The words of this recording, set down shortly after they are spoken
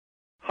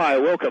Hi,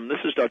 welcome. This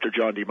is Dr.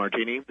 John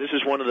DeMartini. This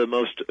is one of the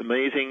most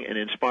amazing and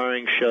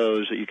inspiring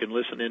shows that you can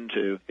listen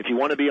into. If you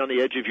want to be on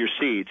the edge of your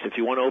seats, if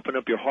you want to open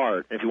up your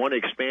heart, if you want to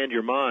expand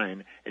your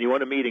mind, and you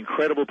want to meet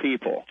incredible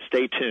people,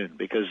 stay tuned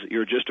because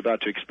you're just about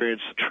to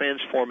experience a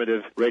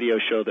transformative radio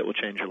show that will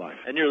change your life.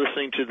 And you're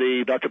listening to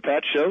the Dr.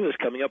 Pat Show that's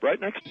coming up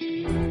right next.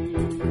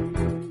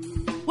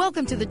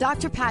 Welcome to the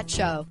Dr. Pat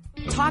Show.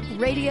 Talk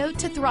radio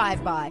to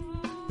thrive by.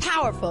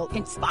 Powerful,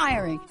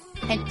 inspiring,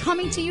 and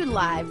coming to you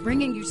live,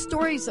 bringing you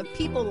stories of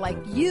people like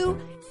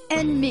you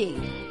and me,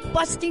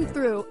 busting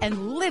through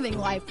and living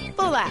life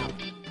full out.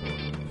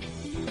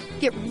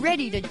 Get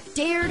ready to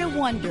dare to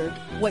wonder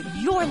what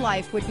your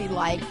life would be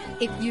like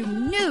if you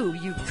knew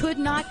you could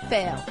not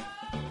fail.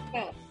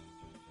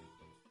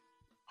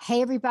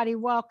 Hey, everybody,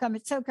 welcome.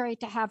 It's so great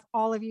to have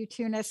all of you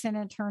tune us in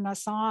and turn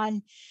us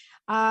on.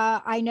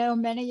 I know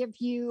many of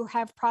you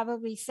have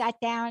probably sat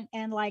down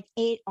and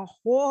ate a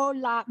whole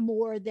lot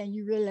more than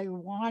you really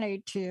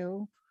wanted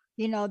to.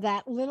 You know,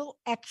 that little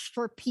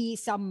extra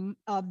piece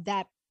of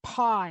that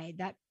pie,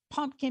 that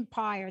pumpkin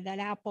pie or that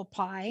apple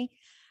pie.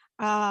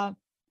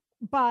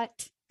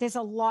 But there's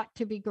a lot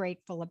to be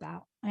grateful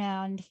about.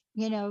 And,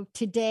 you know,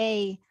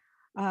 today,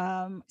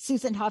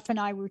 Susan Huff and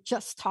I were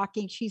just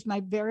talking. She's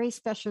my very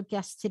special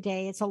guest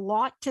today. It's a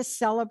lot to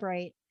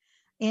celebrate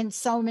in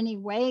so many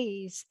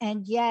ways.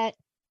 And yet,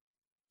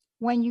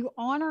 when you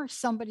honor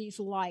somebody's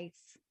life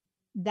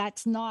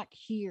that's not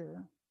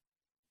here,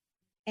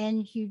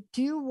 and you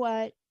do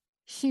what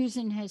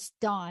Susan has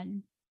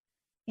done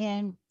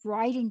in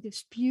writing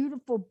this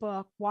beautiful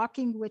book,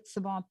 Walking with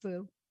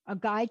Savanfu, A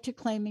Guide to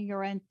Claiming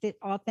Your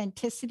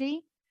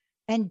Authenticity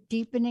and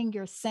Deepening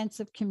Your Sense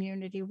of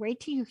Community.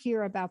 Wait till you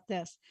hear about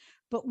this.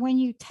 But when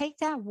you take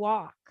that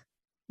walk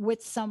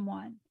with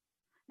someone,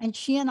 and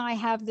she and I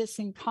have this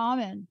in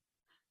common,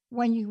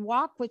 when you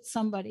walk with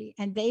somebody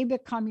and they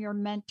become your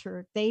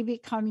mentor, they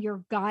become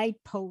your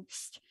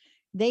guidepost,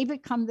 they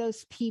become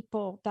those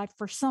people that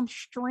for some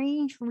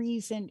strange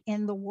reason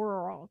in the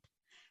world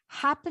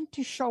happen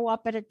to show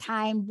up at a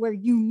time where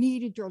you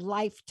needed your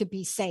life to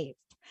be saved.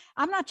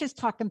 I'm not just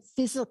talking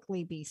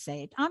physically be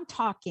saved. I'm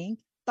talking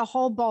the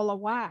whole ball of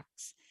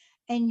wax.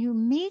 And you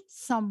meet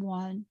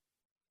someone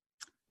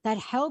that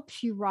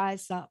helps you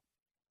rise up,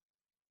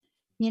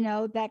 you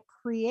know, that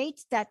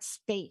creates that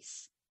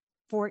space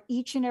for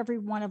each and every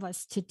one of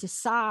us to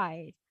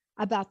decide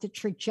about the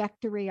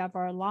trajectory of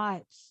our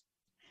lives.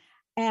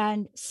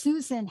 And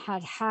Susan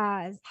has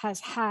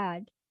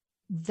had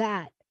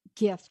that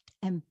gift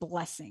and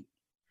blessing.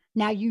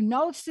 Now, you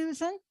know,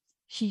 Susan,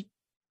 she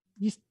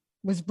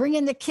was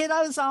bringing the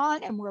kiddos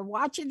on and we're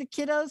watching the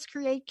kiddos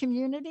create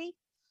community.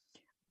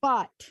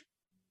 But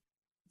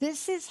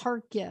this is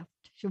her gift.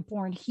 She's a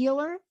born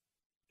healer.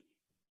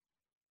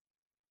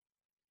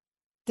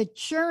 The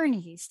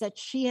journeys that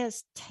she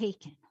has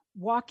taken,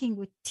 walking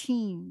with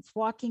teens,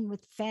 walking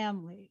with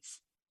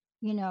families,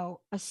 you know,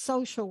 a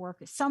social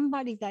worker,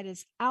 somebody that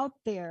is out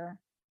there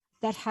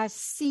that has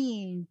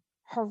seen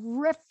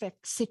horrific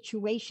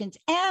situations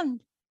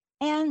and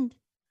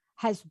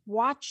has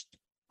watched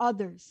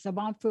others.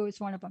 Savanfu is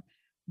one of them,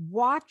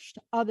 watched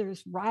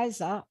others rise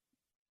up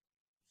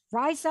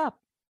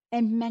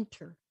and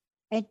mentor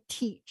and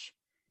teach.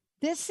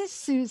 This is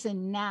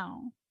Susan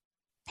now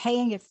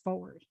paying it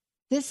forward.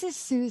 This is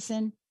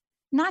Susan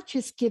not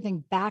just giving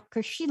back,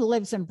 because she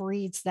lives and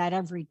breathes that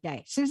every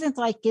day. Susan's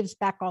gives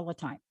back all the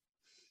time.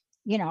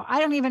 You know, I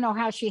don't even know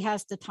how she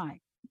has the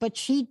time, but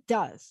she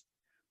does.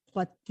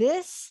 But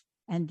this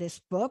and this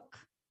book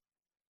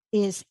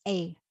is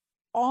a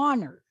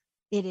honor.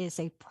 It is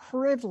a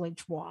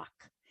privilege walk.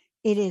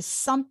 It is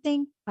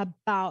something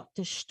about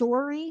the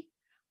story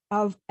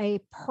of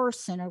a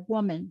person, a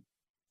woman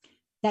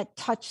that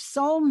touched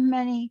so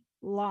many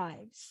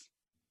lives,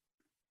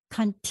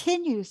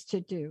 continues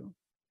to do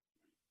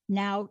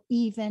now,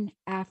 even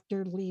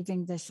after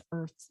leaving this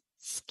earth's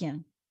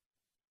skin.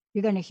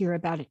 You're going to hear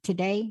about it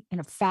today in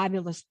a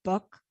fabulous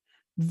book.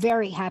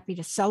 Very happy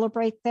to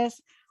celebrate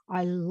this.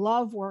 I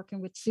love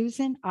working with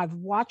Susan. I've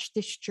watched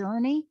this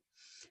journey.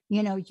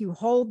 You know, you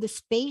hold the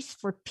space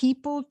for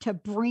people to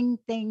bring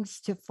things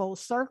to full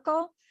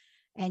circle,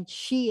 and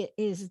she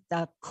is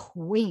the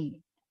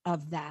queen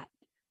of that.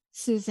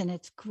 Susan,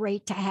 it's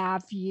great to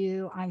have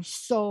you. I'm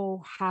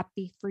so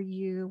happy for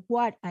you.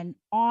 What an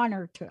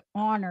honor to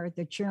honor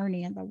the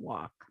journey and the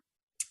walk.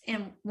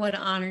 And what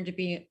an honor to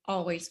be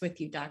always with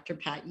you, Dr.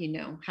 Pat. You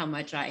know how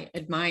much I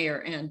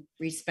admire and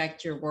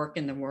respect your work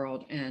in the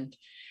world and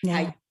how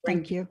you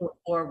bring people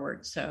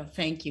forward. So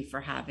thank you for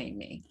having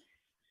me.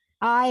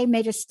 I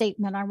made a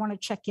statement. I want to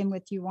check in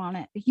with you on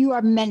it. You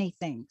are many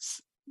things.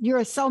 You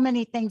are so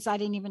many things. I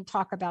didn't even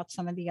talk about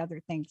some of the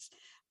other things.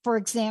 For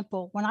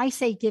example, when I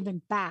say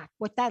giving back,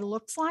 what that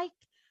looks like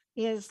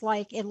is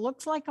it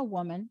looks like a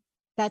woman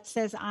that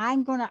says,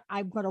 I'm going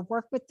to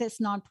work with this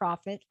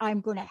nonprofit.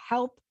 I'm going to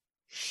help,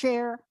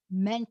 share,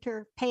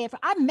 mentor, pay.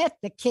 I met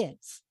the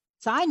kids,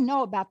 so I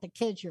know about the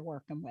kids you're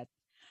working with,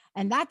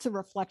 and that's a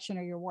reflection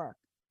of your work.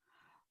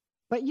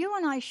 But you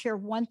and I share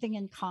one thing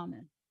in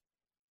common.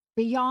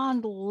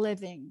 Beyond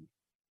living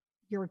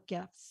your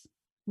gifts.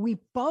 We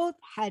both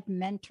had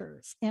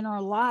mentors in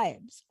our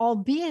lives,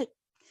 albeit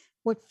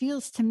what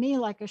feels to me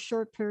like a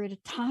short period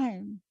of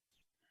time,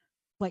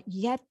 but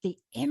yet the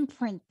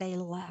imprint they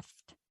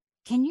left.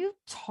 Can you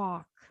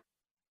talk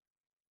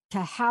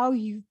to how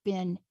you've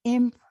been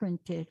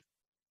imprinted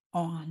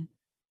on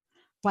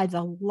by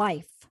the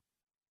life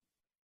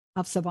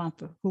of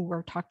Sobonfu, who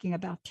we're talking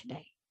about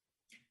today?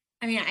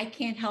 I mean, I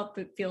can't help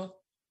but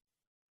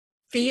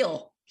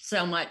feel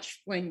so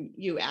much when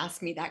you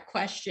ask me that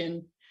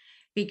question,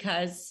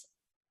 because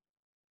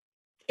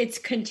it's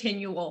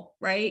continual,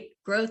 right?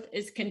 Growth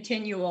is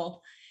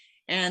continual.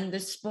 And the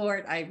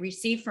support I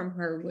received from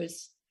her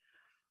was,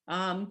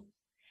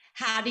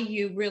 how do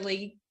you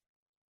really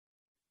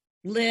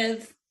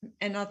live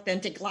an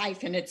authentic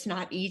life? And it's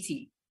not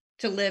easy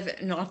to live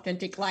an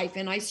authentic life.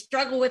 And I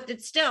struggle with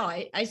it still.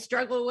 I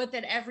struggle with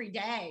it every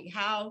day,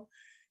 how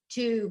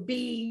to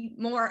be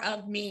more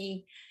of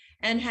me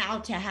and how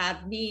to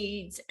have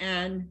needs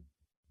and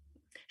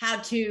how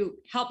to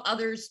help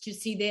others to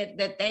see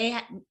that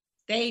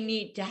they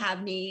need to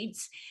have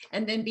needs,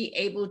 and then be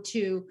able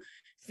to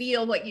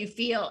feel what you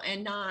feel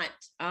and not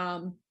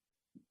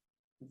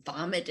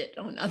vomit it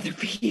on other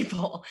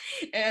people,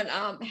 and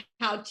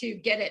how to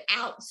get it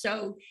out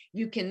so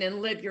you can then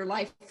live your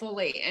life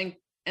fully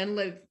and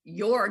live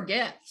your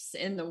gifts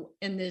in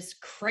this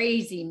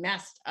crazy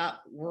messed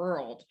up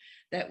world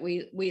that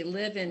we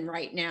live in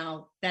right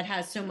now, that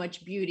has so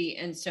much beauty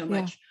and so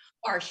much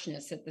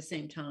harshness at the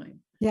same time.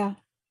 Yeah.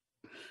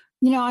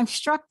 You know, I'm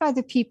struck by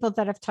the people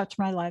that have touched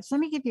my lives. Let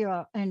me give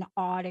you an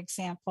odd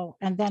example,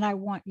 and then I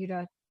want you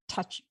to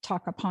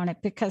talk upon it,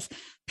 because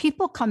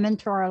people come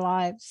into our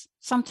lives.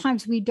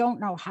 Sometimes we don't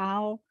know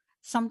how.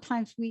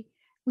 Sometimes we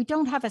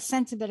don't have a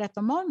sense of it at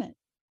the moment,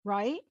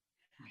 right?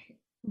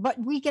 But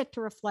we get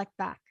to reflect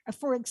back.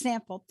 For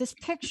example, this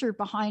picture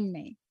behind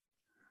me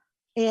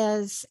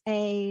is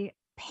a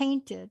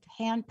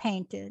hand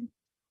painted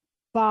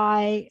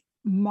by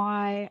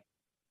my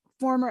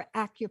former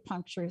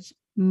acupuncturist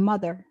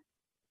mother.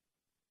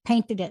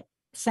 Painted it,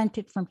 sent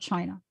it from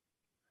China.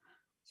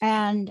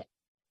 And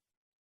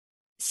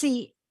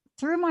see,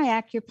 through my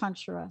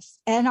acupuncturist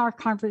and our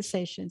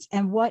conversations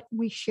and what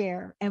we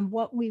share and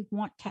what we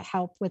want to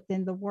help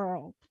within the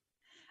world,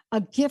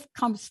 a gift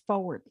comes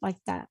forward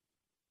like that.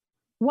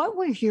 What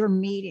was your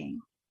meeting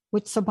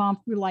with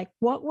Sobonfu like?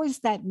 What was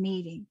that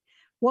meeting?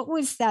 What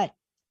was that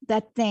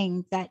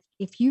thing that,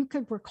 if you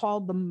could recall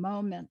the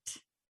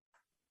moment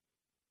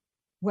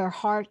where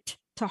heart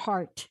to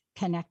heart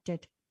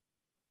connected?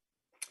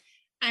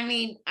 I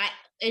mean,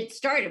 it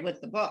started with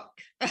the book.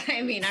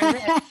 I mean, I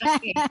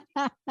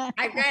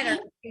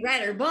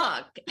read her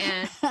book,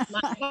 and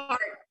my heart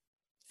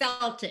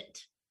felt it.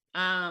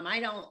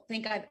 I don't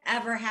think I've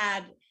ever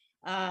had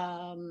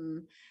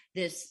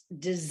this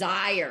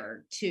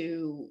desire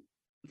to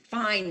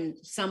find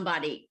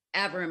somebody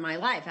ever in my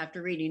life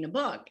after reading a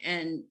book,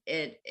 and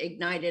it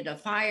ignited a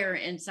fire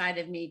inside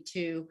of me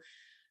to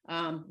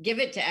give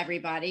it to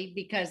everybody,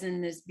 because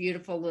in this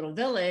beautiful little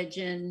village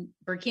in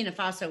Burkina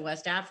Faso,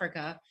 West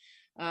Africa,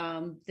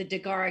 the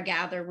Dagara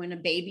gather when a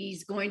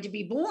baby's going to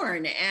be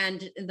born,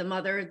 and the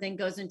mother then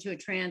goes into a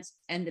trance,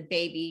 and the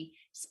baby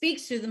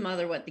speaks to the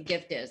mother what the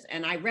gift is.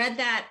 And I read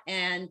that,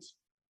 and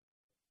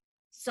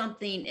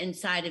something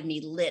inside of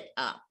me lit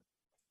up.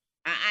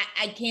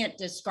 I can't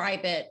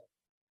describe it.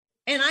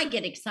 And I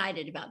get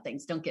excited about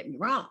things, don't get me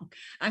wrong.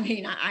 I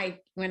mean,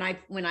 when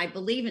I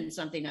believe in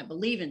something, I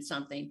believe in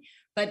something.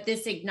 But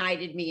this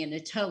ignited me in a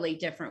totally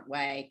different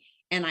way.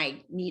 And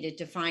I needed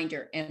to find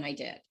her, and I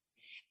did.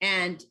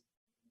 And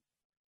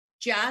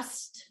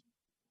just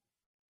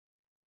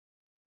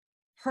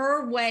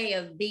her way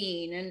of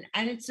being,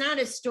 and it's not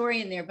a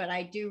story in there, but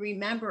I do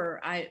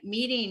remember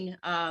meeting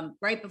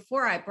right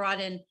before I brought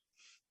in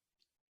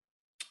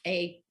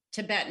a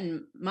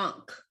Tibetan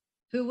monk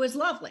who was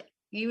lovely.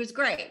 He was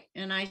great.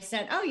 And I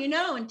said, oh,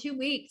 in 2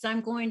 weeks,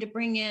 I'm going to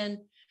bring in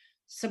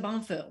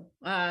Sobonfu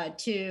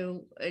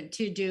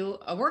to do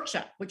a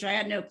workshop, which I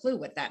had no clue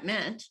what that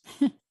meant,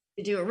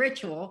 to do a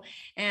ritual.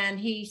 And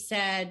he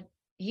said,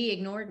 he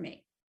ignored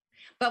me.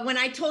 But when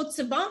I told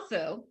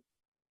Sobonfu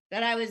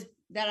that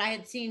I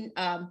had seen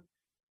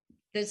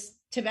this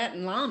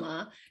Tibetan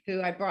Lama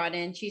who I brought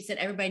in, she said,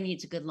 everybody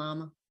needs a good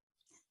Lama.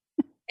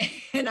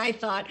 And I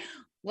thought,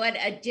 what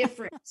a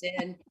difference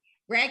in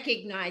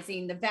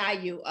recognizing the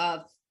value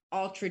of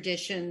all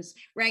traditions,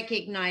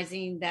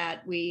 recognizing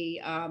that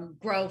we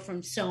grow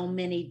from so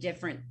many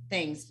different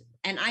things.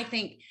 And I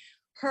think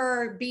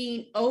her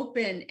being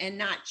open and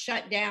not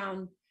shut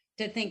down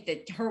to think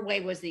that her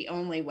way was the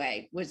only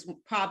way was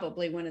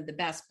probably one of the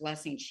best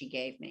blessings she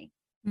gave me.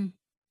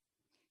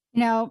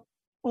 Now,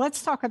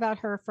 let's talk about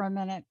her for a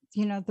minute.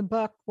 The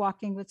book,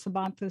 Walking with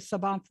Sobonfu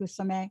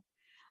Samé,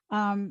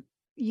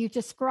 you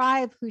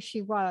describe who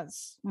she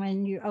was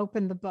when you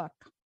open the book.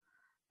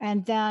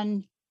 And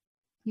then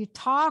you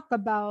talk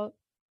about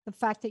the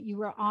fact that you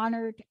were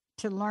honored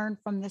to learn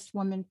from this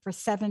woman for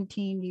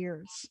 17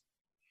 years.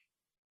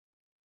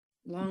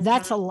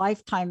 That's a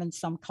lifetime in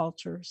some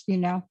cultures,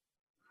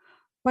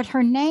 But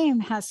her name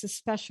has a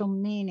special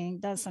meaning,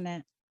 doesn't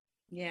it?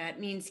 Yeah, it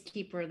means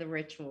keeper of the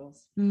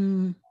rituals.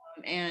 Mm.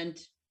 And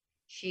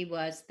she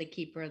was the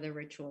keeper of the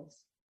rituals.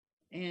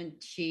 And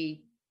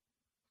she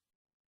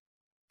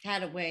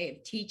had a way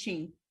of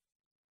teaching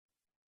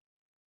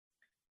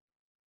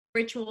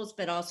rituals,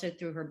 but also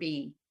through her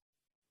being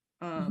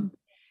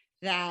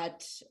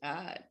that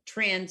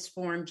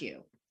transformed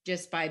you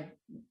just by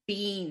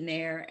being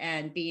there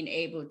and being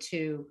able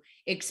to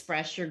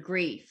express your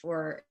grief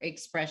or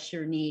express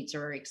your needs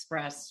or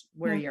express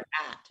where you're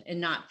at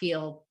and not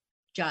feel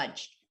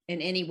judged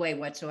in any way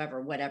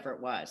whatsoever, whatever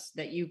it was,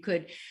 that you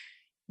could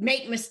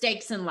make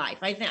mistakes in life.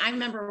 I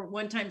remember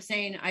one time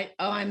saying,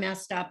 I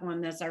messed up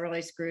on this. I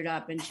really screwed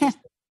up. And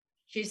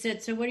she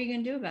said, so what are you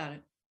going to do about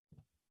it?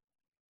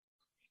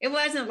 It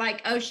wasn't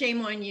like, oh,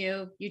 shame on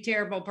you, you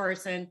terrible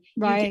person.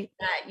 Right. You did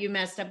that, you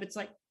messed up. It's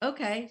like,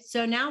 okay,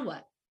 so now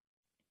what?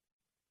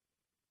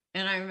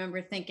 And I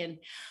remember thinking,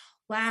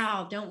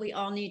 wow, don't we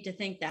all need to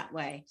think that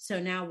way? So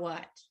now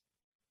what?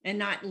 And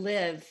not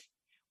live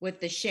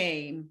with the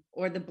shame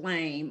or the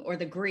blame or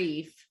the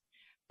grief,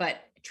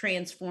 but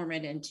transform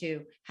it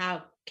into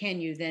how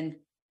can you then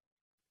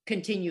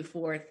continue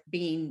forth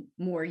being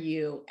more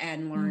you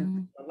and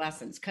learn the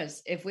lessons?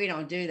 Because if we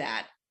don't do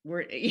that,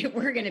 we're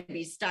going to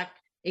be stuck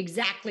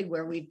exactly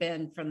where we've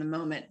been from the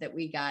moment that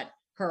we got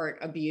hurt,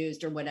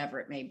 abused, or whatever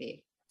it may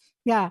be.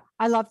 Yeah,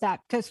 I love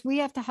that, because we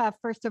have to have,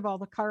 first of all,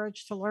 the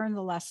courage to learn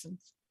the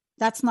lessons.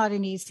 That's not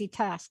an easy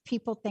task.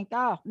 People think,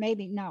 oh,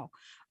 maybe no,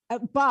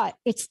 but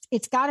it's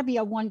got to be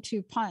a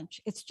 1-2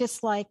 punch. It's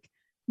just like,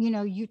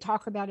 you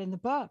talk about in the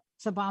book,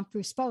 Savant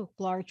spoke,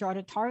 large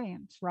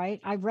auditoriums, right?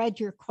 I read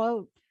your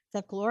quote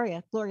that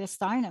Gloria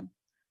Steinem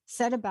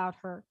said about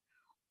her,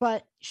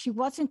 but she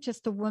wasn't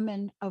just a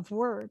woman of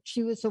words.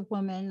 She was a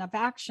woman of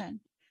action.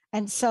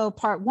 And so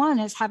part 1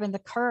 is having the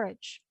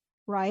courage,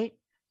 right,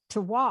 to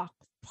walk.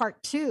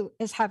 Part 2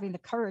 is having the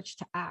courage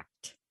to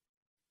act.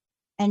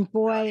 And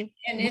boy,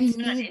 and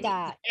we need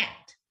that.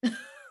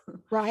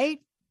 Right?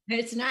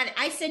 It's not.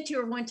 I said to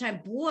her one time,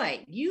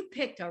 boy, you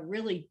picked a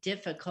really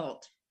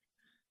difficult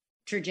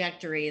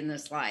trajectory in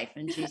this life.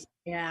 And she said,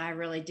 yeah, I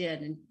really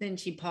did. And then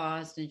she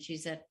paused and she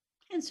said,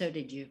 and so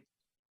did you.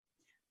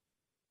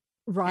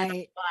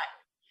 Right.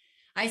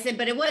 I said,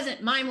 but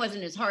mine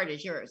wasn't as hard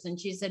as yours. And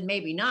she said,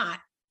 maybe not,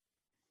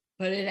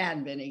 but it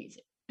hadn't been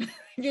easy.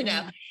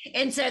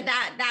 And so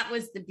that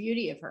was the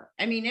beauty of her.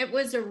 I mean, it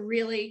was a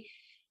really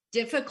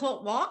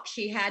difficult walk.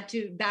 She had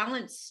to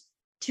balance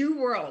 2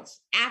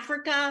 worlds,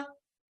 Africa,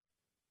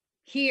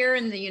 here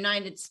in the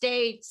United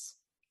States,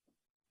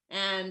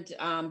 and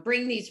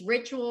bring these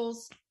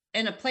rituals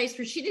in a place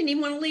where she didn't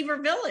even want to leave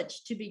her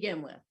village to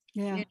begin with.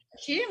 Yeah.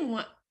 She didn't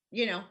want,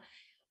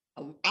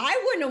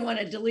 I wouldn't have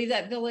wanted to leave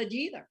that village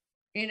either.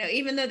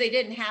 Even though they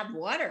didn't have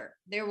water,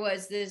 there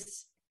was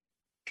this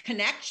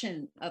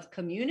connection of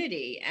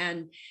community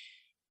and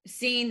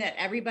seeing that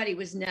everybody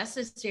was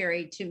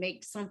necessary to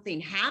make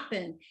something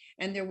happen.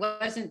 And there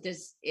wasn't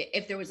this,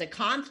 if there was a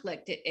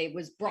conflict, it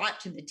was brought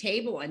to the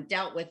table and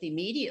dealt with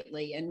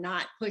immediately and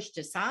not pushed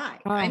aside.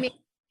 Oh. I mean,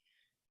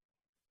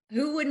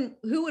 who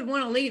would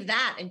want to leave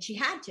that? And she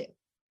had to.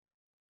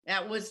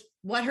 That was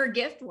what her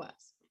gift was.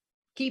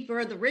 Keeper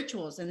of the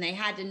rituals. And they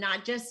had to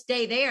not just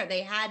stay there.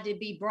 They had to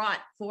be brought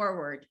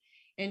forward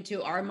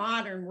into our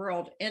modern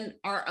world in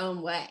our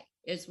own way,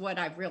 is what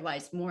I've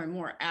realized more and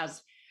more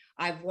as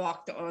I've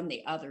walked on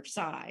the other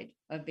side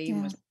of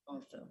being with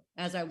her,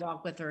 as I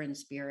walk with her in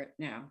spirit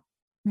now.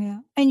 Yeah.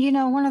 And,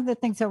 one of the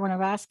things I want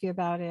to ask you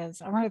about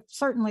is, I want to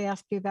certainly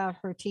ask you about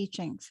her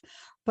teachings,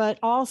 but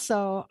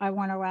also I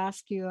want to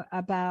ask you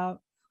about,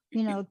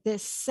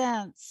 this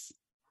sense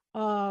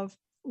of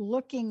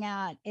looking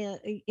at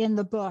it in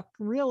the book,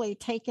 really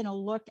taking a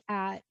look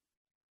at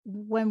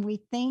when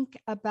we think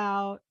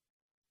about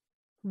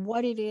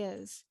what it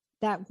is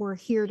that we're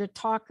here to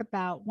talk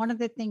about. One of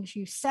the things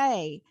you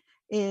say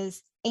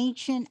is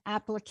ancient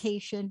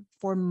application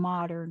for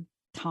modern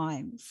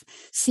times.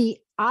 See,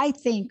 I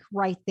think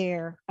right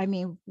there, I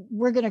mean,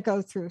 we're going to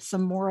go through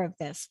some more of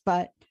this,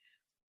 but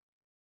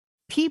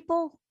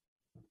people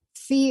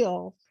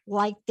feel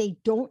like they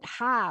don't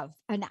have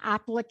an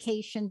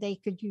application they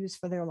could use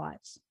for their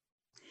lives.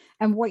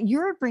 And what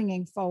you're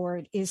bringing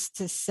forward is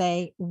to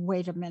say,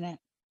 wait a minute,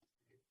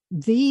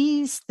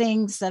 these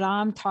things that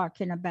I'm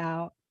talking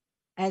about,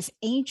 as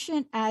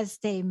ancient as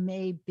they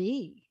may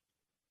be,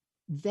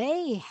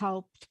 they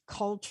helped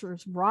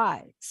cultures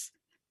rise.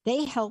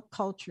 They help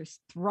cultures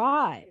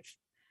thrive.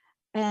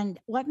 And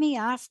let me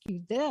ask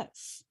you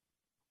this.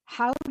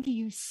 How do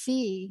you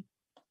see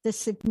the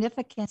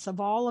significance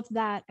of all of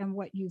that and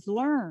what you've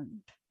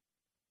learned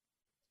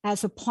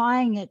as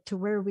applying it to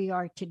where we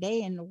are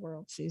today in the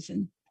world,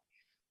 Susan?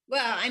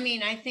 Well, I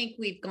mean, I think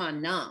we've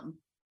gone numb.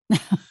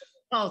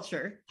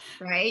 Culture,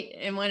 right?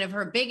 And one of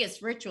her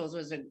biggest rituals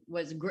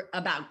was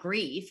about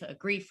grief, a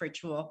grief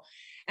ritual,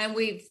 and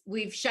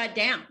we've shut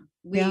down.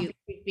 We've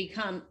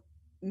become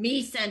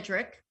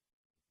me-centric.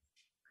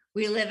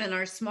 We live in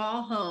our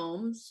small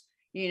homes,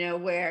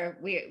 where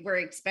we're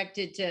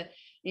expected to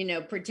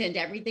pretend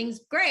everything's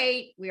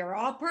great. We are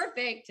all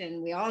perfect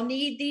and we all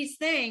need these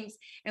things.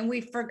 And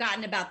we've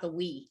forgotten about the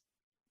we.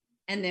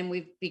 And then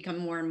we've become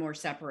more and more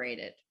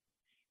separated.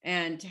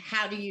 And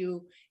how do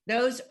you,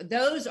 that's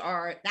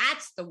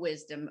the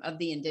wisdom of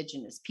the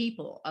indigenous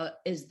people,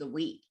 is the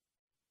we.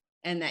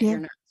 And that you're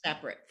not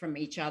separate from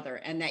each other,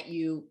 and that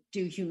you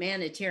do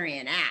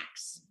humanitarian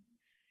acts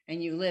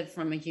and you live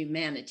from a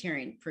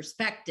humanitarian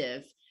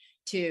perspective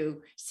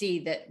to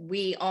see that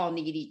we all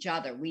need each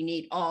other. We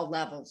need all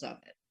levels of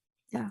it.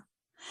 Yeah.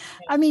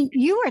 I mean,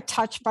 you were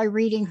touched by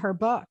reading her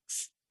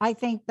books. I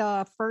think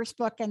the first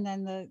book and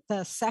then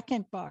the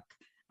second book,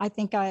 I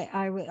think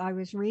I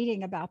was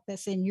reading about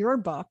this in your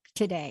book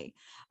today,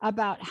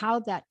 about how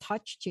that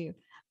touched you.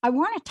 I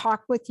want to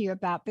talk with you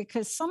about,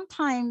 because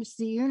sometimes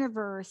the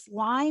universe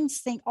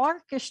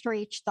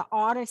orchestrates the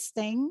oddest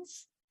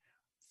things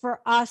for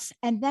us.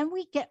 And then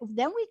we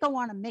go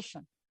on a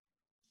mission,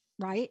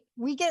 right?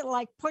 We get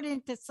like put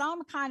into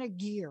some kind of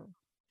gear.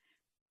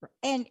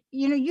 And,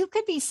 you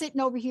could be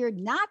sitting over here,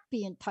 not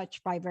being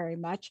touched by very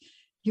much.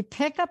 You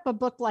pick up a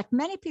book, like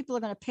many people are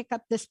going to pick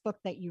up this book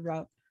that you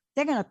wrote.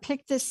 They're going to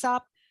pick this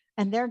up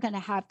and they're going to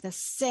have the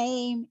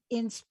same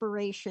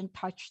inspiration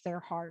touch their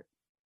heart.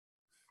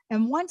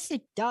 And once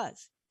it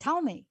does,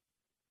 tell me,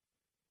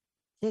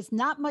 there's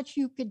not much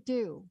you could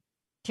do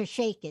to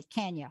shake it,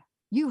 can you?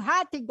 You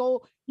had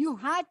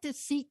to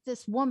seek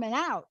this woman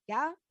out.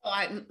 Yeah.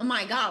 Oh,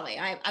 my golly,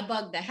 I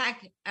bugged the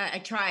heck. I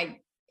tried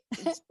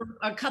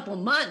a couple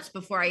months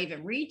before I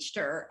even reached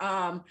her,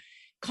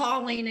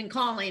 calling.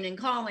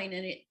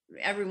 And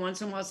every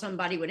once in a while,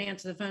 somebody would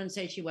answer the phone and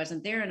say she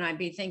wasn't there. And I'd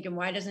be thinking,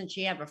 why doesn't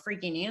she have a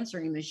freaking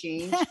answering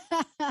machine?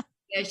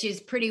 She's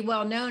pretty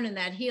well known in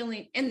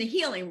the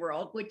healing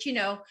world, which,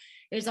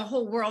 is a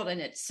whole world in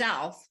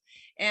itself.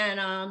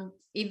 And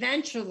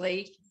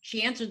eventually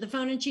she answered the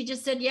phone and she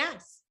just said,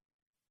 yes.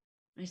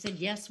 I said,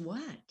 yes,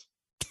 what?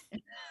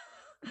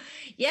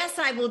 Yes,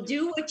 I will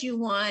do what you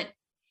want.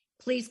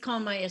 Please call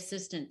my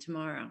assistant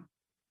tomorrow.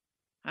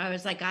 I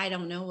was like, I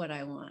don't know what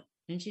I want.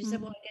 And she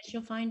said, well, I guess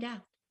you'll find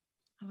out.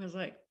 I was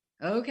like,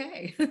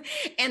 okay.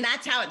 And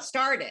that's how it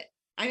started.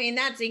 I mean,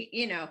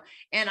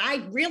 and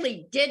I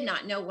really did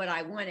not know what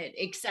I wanted,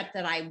 except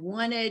that I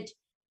wanted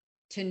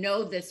to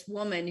know this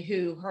woman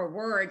who her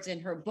words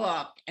in her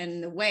book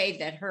and the way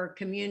that her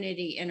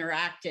community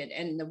interacted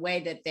and the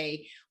way that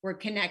they were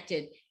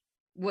connected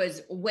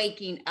was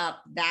waking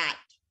up that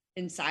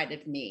inside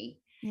of me.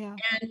 Yeah.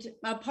 And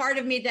a part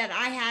of me that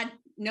I had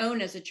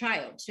known as a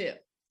child too,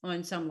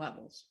 on some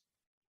levels,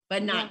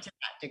 but not to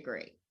that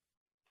degree.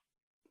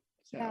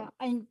 So. Yeah.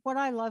 And what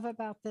I love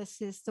about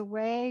this is the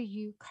way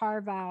you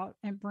carve out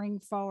and bring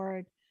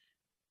forward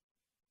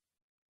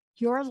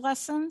your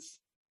lessons,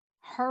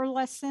 her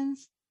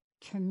lessons,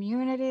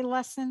 community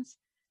lessons,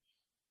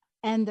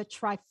 and the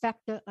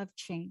trifecta of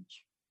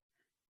change,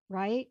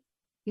 right?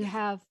 You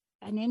have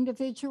an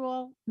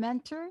individual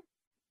mentor,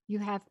 you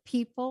have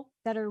people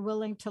that are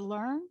willing to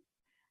learn,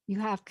 you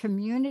have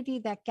community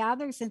that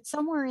gathers. And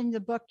somewhere in the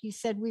book, you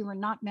said we were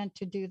not meant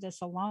to do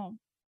this alone.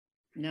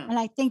 No. And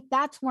I think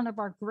that's one of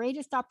our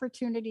greatest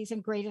opportunities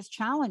and greatest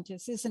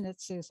challenges, isn't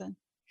it, Susan?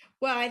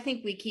 Well, I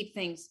think we keep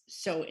things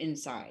so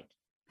inside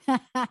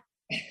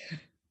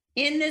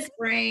in this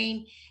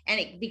brain, and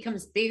it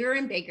becomes bigger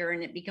and bigger,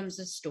 and it becomes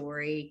a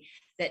story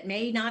that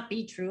may not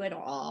be true at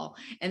all.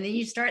 And then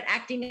you start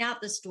acting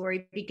out the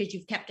story because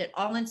you've kept it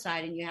all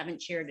inside and you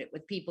haven't shared it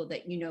with people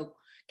that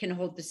can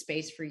hold the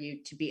space for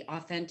you to be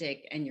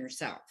authentic and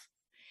yourself.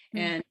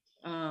 Mm-hmm.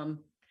 And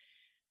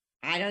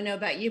I don't know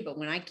about you, but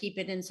when I keep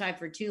it inside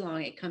for too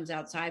long, it comes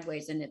out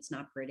sideways and it's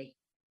not pretty.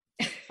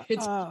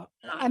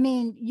 I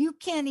mean, you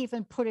can't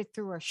even put it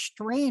through a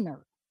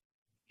strainer.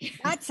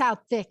 That's how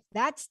thick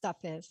that stuff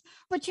is.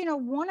 But,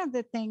 one of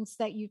the things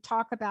that you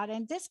talk about,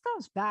 and this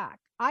goes back,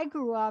 I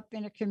grew up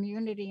in a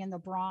community in the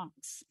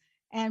Bronx.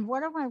 And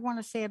what do I want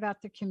to say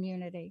about the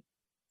community?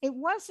 We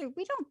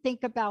don't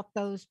think about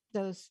those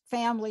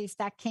families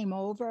that came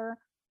over,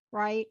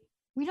 right?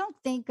 We don't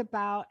think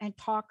about and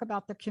talk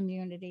about the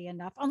community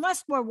enough,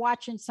 unless we're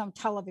watching some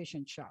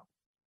television show,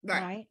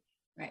 right?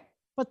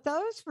 But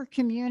those were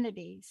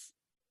communities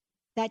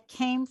that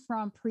came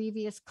from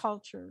previous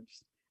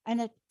cultures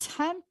and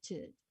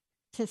attempted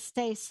to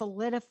stay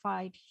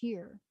solidified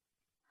here.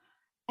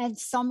 And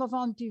some of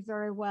them do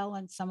very well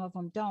and some of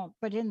them don't.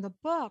 But in the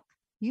book,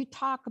 you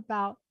talk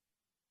about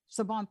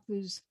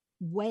Sobonfu's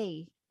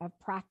way of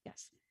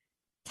practice.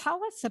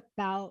 Tell us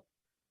about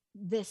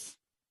this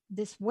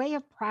way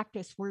of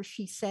practice where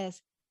she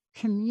says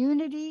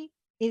community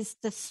is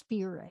the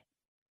spirit.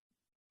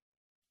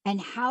 And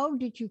how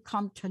did you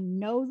come to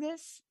know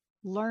this,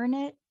 learn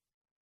it,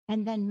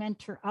 and then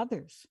mentor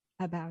others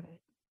about it?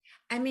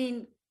 I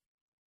mean,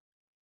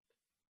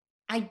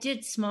 I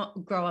did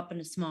grow up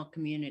in a small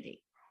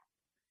community.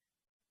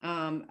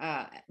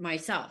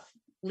 Myself,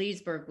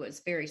 Leesburg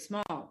was very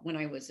small when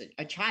I was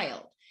a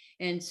child.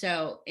 And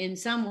so in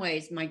some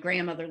ways, my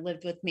grandmother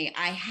lived with me.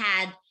 I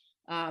had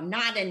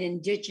not an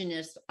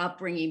indigenous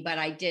upbringing, but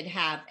I did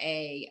have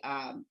a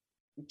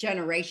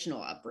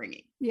generational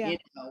upbringing, yeah.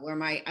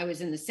 Where I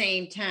was in the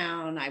same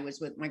town. I was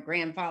with my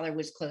grandfather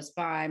was close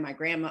by. My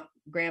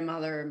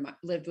grandmother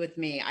lived with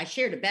me. I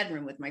shared a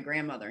bedroom with my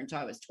grandmother until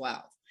I was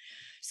 12.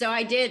 So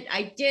I did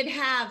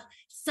have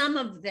some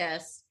of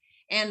this,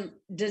 and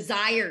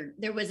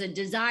there was a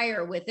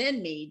desire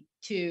within me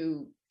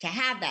to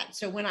have that.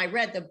 So when I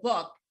read the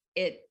book,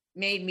 it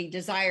made me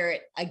desire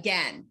it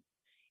again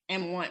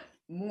and want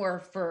more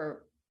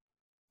for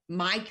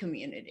my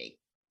community.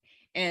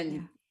 And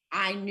yeah.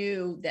 I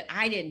knew that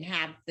I didn't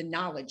have the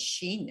knowledge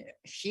she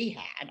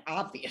had,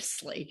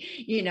 obviously.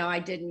 I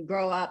didn't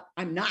grow up.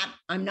 I'm not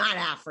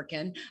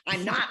African.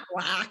 I'm not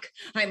Black.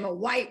 I'm a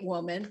white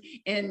woman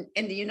in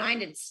the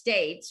United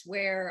States,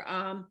 where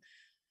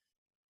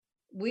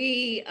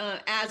we,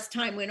 as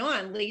time went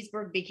on,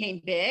 Leesburg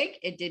became big.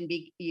 It didn't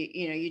be,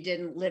 you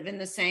didn't live in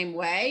the same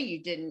way.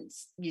 You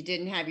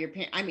didn't have your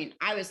parents. I mean,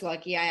 I was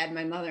lucky I had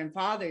my mother and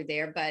father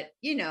there, but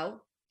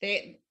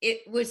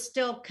it was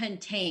still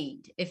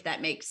contained, if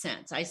that makes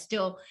sense. I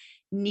still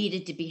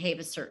needed to behave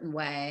a certain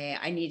way.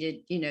 I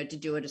needed, to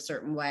do it a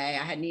certain way.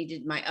 I had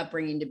needed my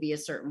upbringing to be a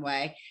certain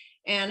way.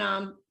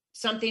 And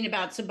something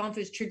about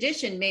Sobonfu's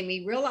tradition made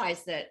me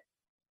realize that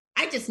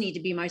I just need to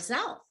be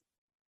myself.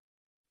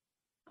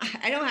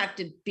 I don't have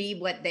to be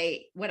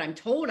what I'm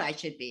told I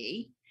should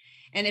be.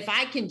 And if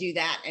I can do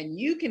that, and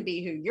you can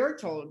be who you're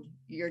told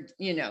who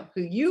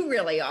you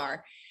really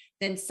are,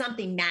 then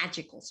something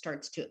magical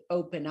starts to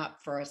open up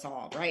for us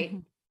all, right? Mm-hmm.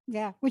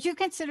 Yeah. Would you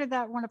consider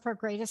that one of her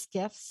greatest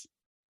gifts?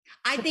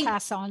 I think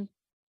pass on.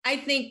 I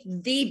think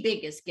the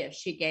biggest gift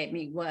she gave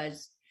me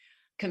was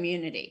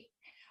community.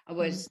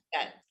 Was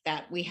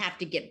that we have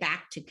to get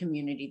back to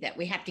community, that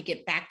we have to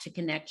get back to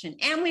connection,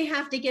 and we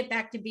have to get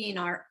back to being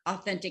our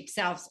authentic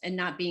selves and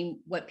not being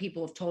what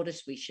people have told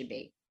us we should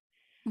be.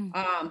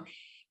 Mm-hmm.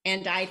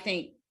 And I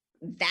think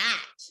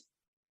that,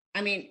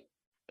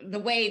 the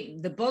way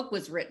the book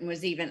was written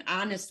was even,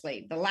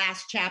 honestly, the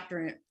last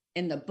chapter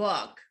in the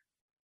book,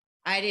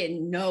 I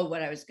didn't know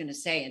what I was going to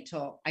say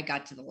until I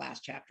got to the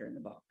last chapter in the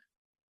book.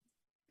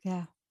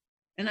 Yeah.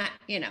 And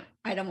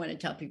I don't want to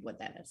tell people what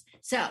that is.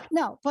 So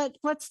no, but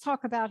let's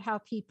talk about how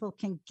people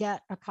can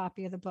get a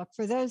copy of the book.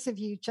 For those of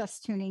you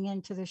just tuning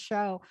into the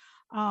show,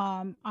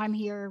 I'm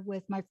here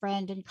with my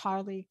friend and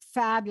colleague,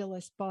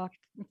 fabulous book,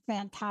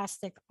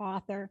 fantastic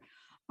author.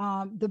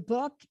 The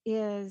book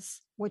is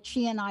what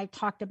she and I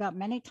talked about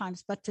many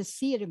times, but to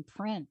see it in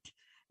print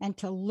and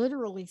to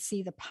literally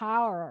see the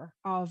power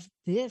of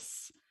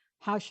this,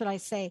 how should I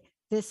say,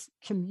 this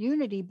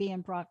community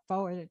being brought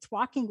forward. It's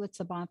Walking with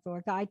Sobonfu,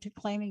 a guide to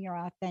claiming your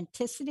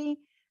authenticity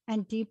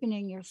and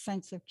deepening your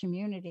sense of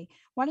community.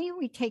 Why don't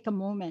we take a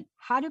moment?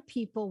 How do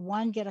people,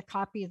 one, get a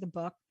copy of the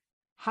book?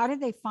 How do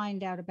they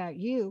find out about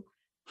you?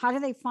 How do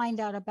they find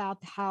out about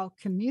how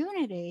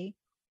community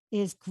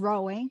is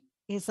growing,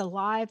 is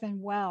alive and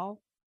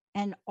well,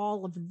 and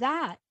all of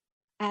that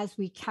as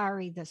we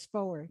carry this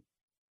forward?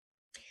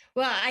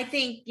 Well, I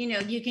think,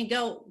 you can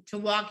go to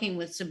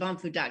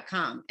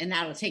walkingwithsobonfu.com, and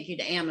that'll take you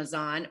to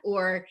Amazon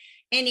or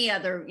any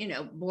other,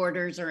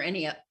 Borders or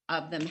any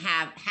of them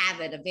have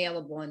it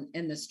available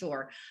in the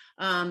store.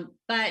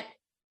 But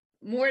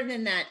more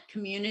than that,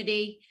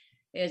 community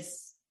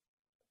is,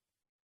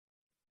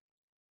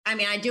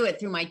 I do it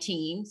through my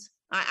teens.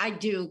 I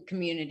do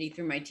community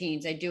through my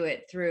teens. I do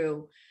it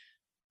through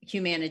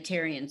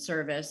humanitarian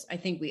service. I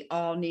think we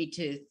all need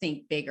to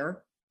think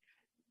bigger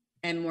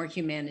and more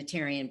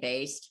humanitarian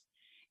based,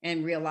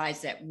 and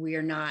realize that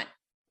we're not,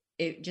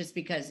 just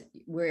because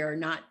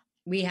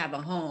we have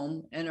a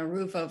home and a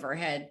roof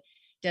overhead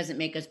doesn't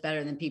make us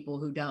better than people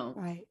who don't.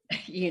 Right.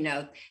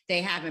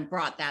 They haven't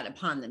brought that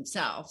upon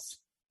themselves.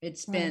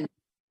 It's been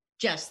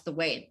just the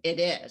way it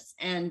is.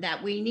 And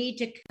that we need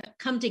to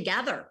come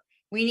together.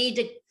 We need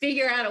to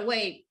figure out a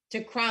way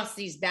to cross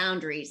these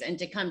boundaries and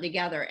to come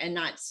together and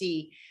not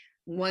see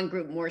one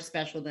group more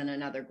special than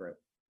another group.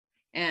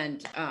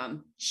 And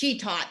she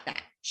taught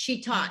that.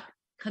 She taught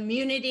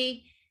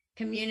community,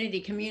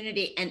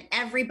 and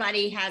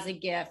everybody has a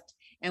gift,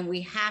 and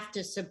we have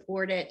to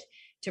support it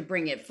to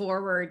bring it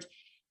forward.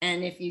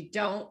 And if you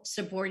don't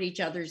support each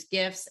other's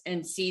gifts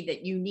and see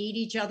that you need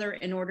each other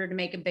in order to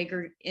make a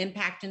bigger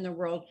impact in the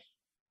world,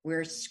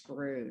 we're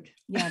screwed.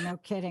 Yeah, no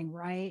kidding.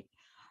 Right.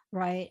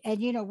 Right.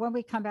 And, when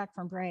we come back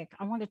from break,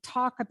 I want to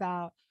talk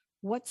about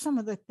what some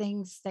of the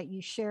things that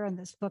you share in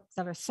this book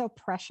that are so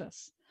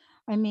precious.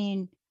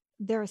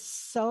 There are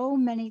so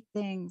many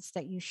things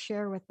that you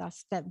share with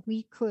us that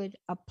we could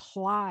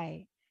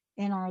apply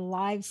in our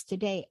lives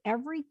today.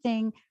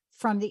 Everything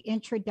from the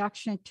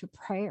introduction to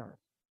prayer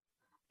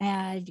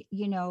and,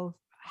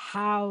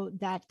 how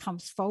that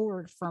comes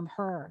forward from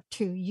her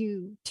to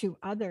you, to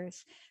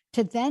others,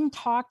 to then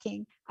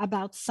talking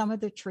about some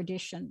of the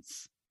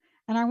traditions.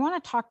 And I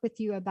want to talk with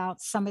you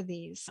about some of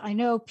these. I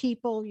know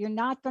people, you're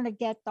not going to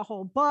get the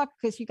whole book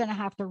because you're going to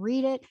have to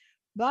read it.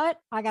 But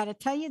I got to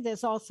tell you,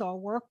 there's also a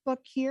workbook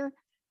here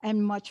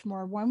and much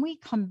more. When we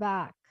come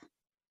back,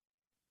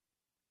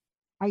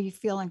 are you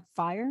feeling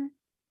fire?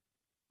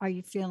 Are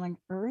you feeling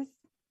earth?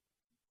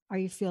 Are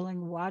you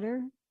feeling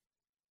water?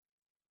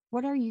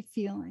 What are you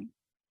feeling?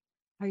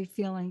 Are you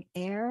feeling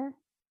air?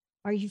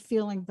 Are you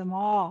feeling them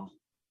all?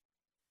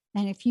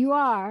 And if you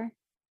are,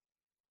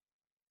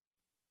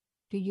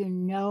 do you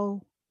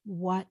know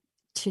what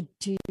to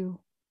do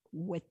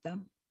with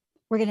them?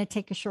 We're going to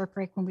take a short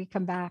break. When we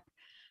come back,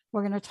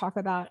 we're going to talk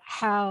about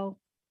how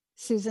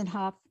Susan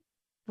Huff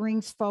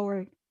brings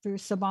forward through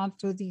Saban,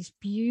 through these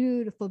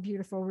beautiful,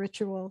 beautiful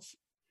rituals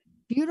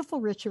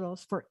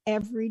for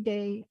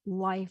everyday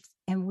life.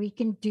 And we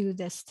can do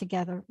this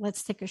together.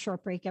 Let's take a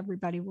short break,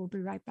 everybody. We'll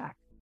be right back.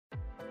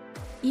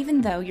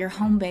 Even though your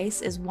home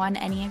base is one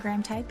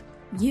Enneagram type,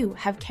 you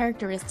have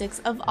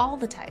characteristics of all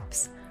the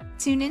types.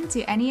 Tune in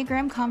to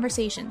Enneagram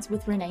Conversations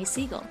with Renee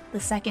Siegel,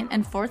 the second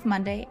and fourth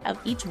Monday of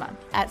each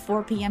month at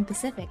 4 p.m.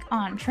 Pacific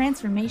on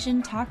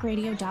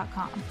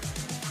TransformationTalkRadio.com.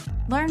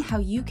 Learn how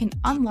you can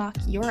unlock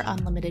your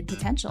unlimited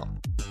potential.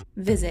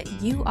 Visit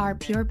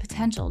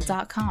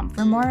YouArePurePotential.com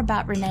for more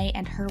about Renee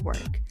and her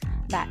work.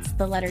 That's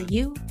the letter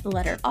U, the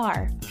letter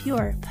R,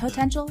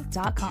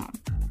 PurePotential.com.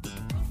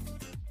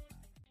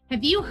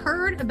 Have you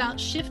heard about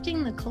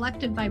shifting the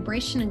collective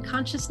vibration and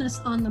consciousness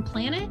on the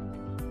planet?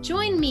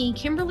 Join me,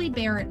 Kimberly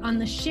Barrett, on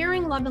the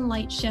Sharing Love and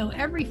Light show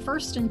every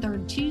first and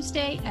third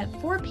Tuesday at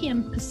 4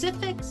 p.m.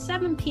 Pacific,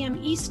 7 p.m.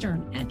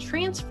 Eastern at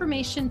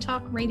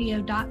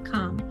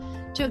TransformationTalkRadio.com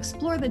to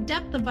explore the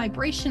depth of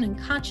vibration and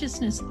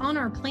consciousness on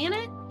our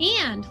planet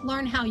and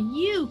learn how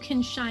you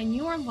can shine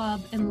your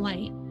love and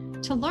light.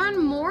 To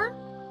learn more,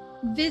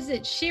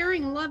 visit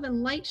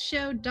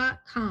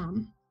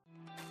SharingLoveAndLightShow.com.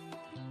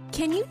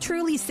 Can you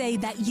truly say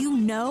that you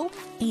know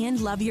and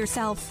love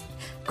yourself?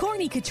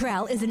 Courtney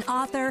Cottrell is an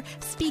author,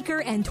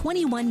 speaker, and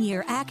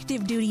 21-year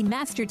active duty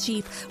Master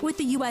Chief with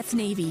the U.S.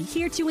 Navy,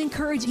 here to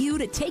encourage you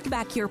to take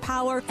back your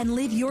power and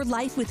live your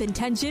life with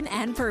intention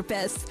and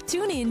purpose.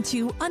 Tune in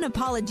to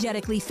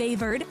Unapologetically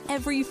Favored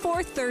every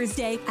fourth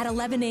Thursday at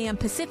 11 a.m.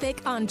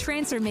 Pacific on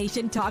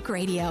Transformation Talk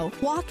Radio.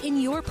 Walk in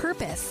your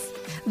purpose.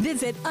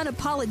 Visit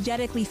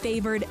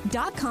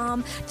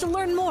unapologeticallyfavored.com to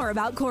learn more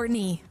about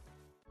Courtney.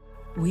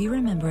 We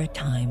remember a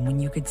time when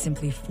you could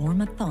simply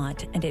form a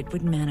thought and it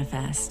would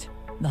manifest.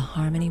 The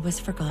harmony was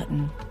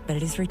forgotten, but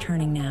it is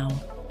returning now.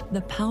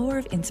 The Power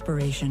of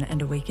Inspiration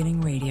and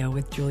Awakening Radio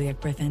with Juliet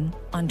Griffin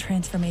on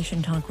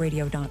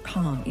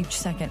TransformationTalkRadio.com each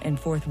second and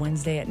fourth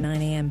Wednesday at 9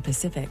 a.m.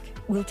 Pacific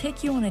will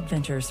take you on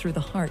adventures through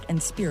the heart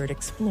and spirit,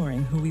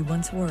 exploring who we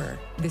once were.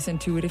 This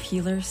intuitive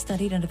healer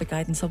studied under the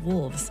guidance of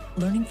wolves,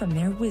 learning from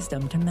their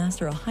wisdom to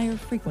master a higher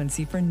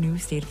frequency for a new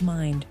state of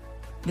mind.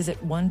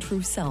 Visit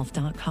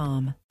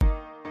OneTrueSelf.com.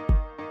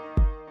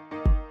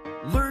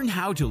 Learn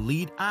how to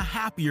lead a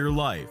happier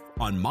life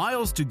on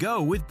Miles to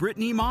Go with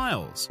Brittany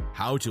Miles.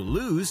 How to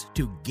lose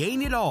to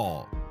gain it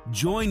all.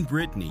 Join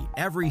Brittany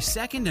every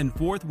second and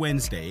fourth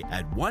Wednesday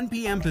at 1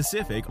 p.m.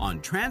 Pacific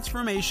on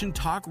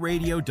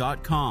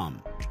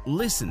TransformationTalkRadio.com.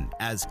 Listen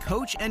as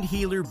coach and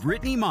healer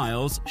Brittany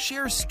Miles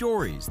shares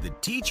stories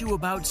that teach you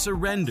about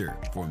surrender.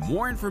 For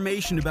more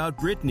information about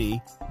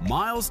Brittany,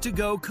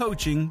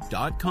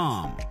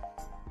 milestogocoaching.com.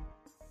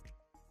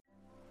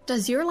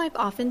 Does your life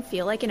often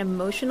feel like an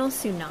emotional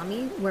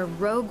tsunami where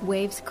rogue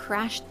waves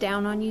crash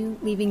down on you,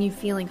 leaving you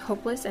feeling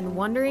hopeless and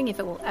wondering if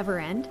it will ever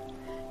end?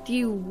 Do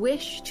you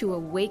wish to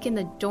awaken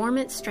the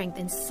dormant strength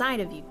inside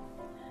of you?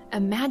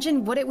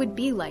 Imagine what it would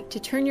be like to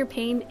turn your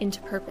pain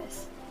into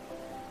purpose.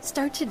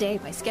 Start today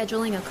by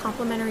scheduling a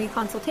complimentary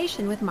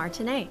consultation with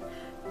Martinet.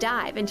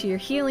 Dive into your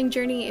healing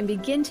journey and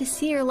begin to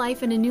see your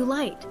life in a new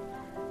light.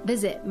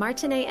 Visit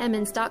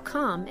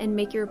martinetemmons.com and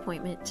make your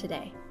appointment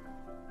today.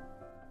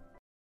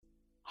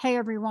 Hey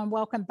everyone,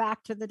 welcome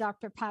back to the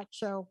Dr. Pat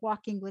Show,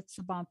 Walking with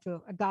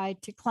Sabanfu, a guide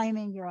to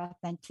claiming your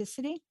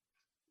authenticity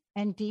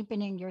and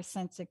deepening your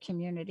sense of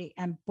community.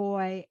 And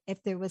boy,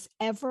 if there was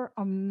ever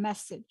a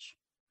message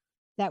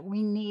that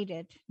we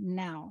needed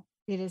now,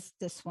 it is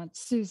this one.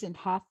 Susan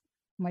Huff,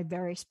 my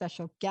very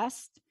special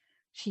guest.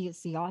 She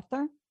is the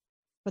author,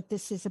 but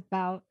this is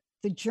about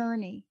the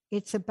journey.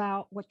 It's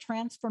about what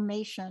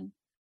transformation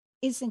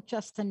isn't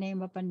just the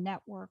name of a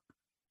network,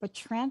 but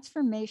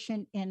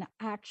transformation in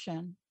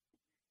action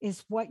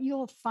is what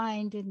you'll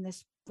find in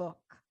this book.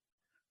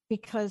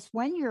 Because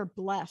when you're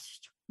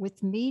blessed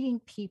with meeting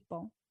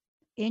people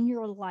in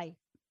your life,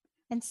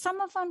 and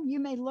some of them, you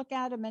may look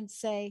at them and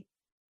say,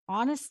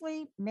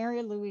 honestly,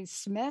 Mary Louise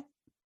Smith,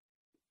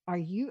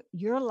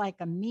 you're like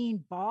a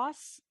mean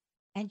boss.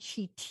 And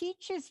she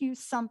teaches you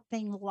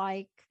something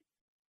like,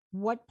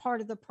 what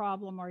part of the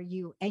problem are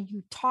you? And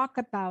you talk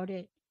about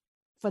it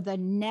for the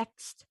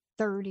next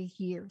 30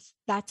 years.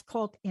 That's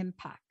called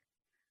impact.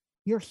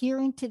 You're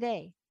hearing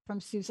today from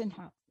Susan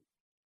Huff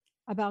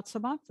about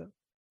Sabanfu,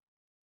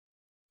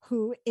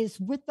 who is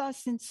with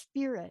us in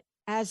spirit,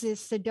 as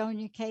is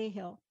Sidonia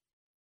Cahill,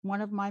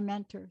 one of my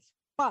mentors.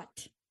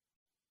 But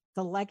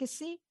the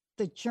legacy,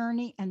 the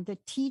journey, and the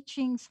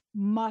teachings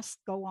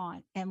must go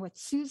on. And what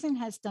Susan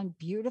has done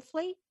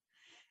beautifully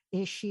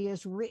is she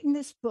has written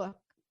this book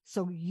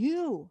so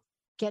you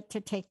get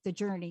to take the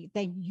journey.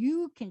 Then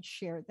you can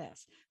share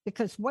this,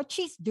 because what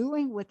she's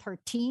doing with her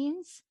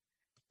teens,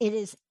 it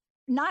is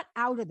not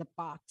out of the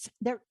box.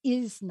 There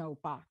is no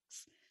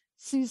box.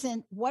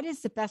 Susan, what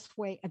is the best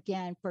way,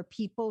 again, for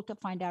people to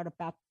find out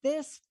about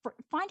this,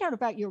 find out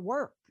about your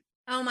work?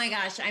 Oh my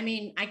gosh. I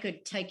mean, I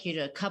could take you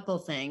to a couple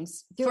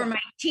things for my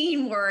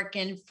teen work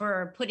and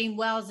for putting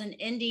wells in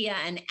India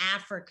and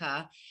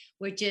Africa,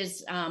 which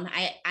is,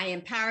 I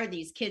empower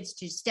these kids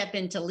to step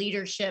into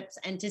leaderships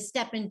and to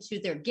step into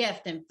their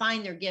gift and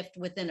find their gift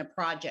within a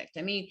project.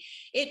 I mean,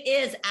 it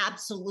is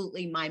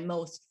absolutely my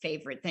most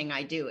favorite thing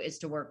I do is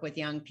to work with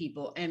young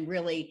people and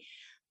really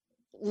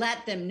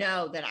let them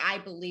know that I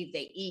believe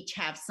they each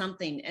have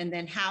something, and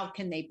then how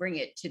can they bring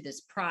it to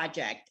this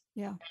project?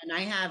 Yeah. And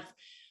I have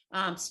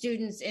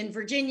students in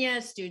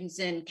Virginia, students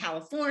in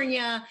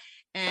California,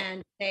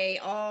 and they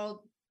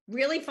all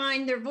really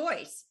find their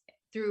voice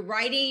through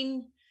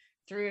writing,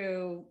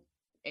 through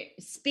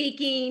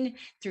speaking,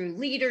 through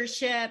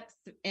leadership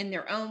in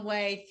their own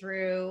way,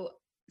 through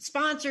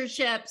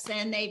sponsorships.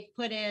 And they've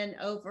put in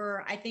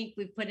I think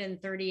we've put in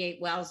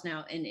 38 wells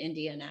now in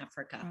India and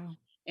Africa. Wow.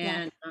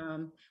 And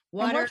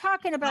water. And we're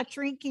talking about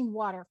drinking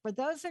water. For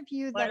those of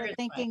you that are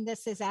thinking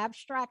this is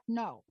abstract,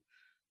 no.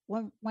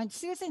 When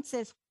Susan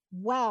says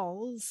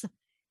wells,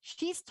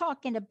 she's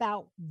talking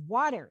about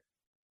water.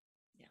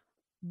 Yeah.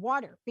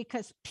 Water,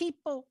 because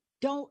people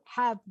don't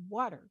have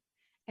water.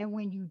 And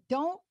when you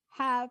don't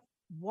have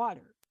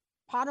water,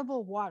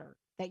 potable water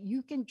that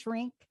you can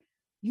drink,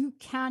 you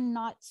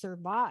cannot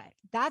survive.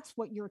 That's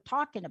what you're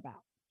talking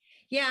about.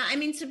 Yeah. I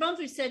mean,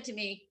 Subhramfu said to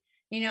me,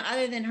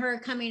 other than her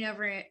coming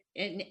over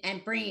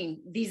and bringing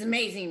these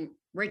amazing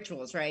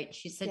rituals, right?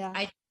 She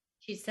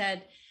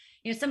said,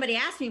 somebody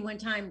asked me one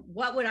time,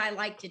 what would I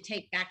like to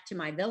take back to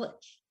my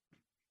village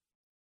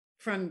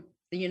from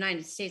the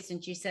United States?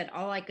 And she said,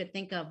 all I could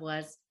think of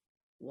was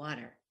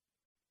water,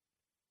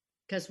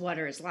 because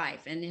water is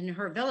life. And in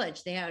her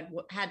village, they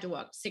had to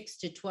walk 6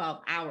 to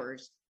 12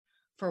 hours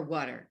for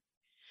water.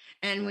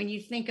 And when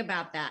you think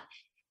about that,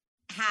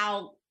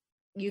 how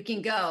you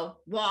can go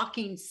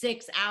walking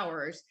 6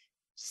 hours,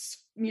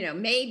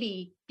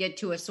 maybe get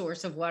to a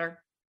source of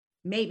water,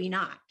 maybe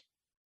not.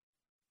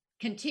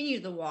 Continue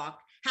the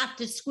walk, have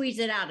to squeeze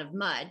it out of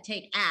mud,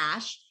 take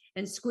ash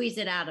and squeeze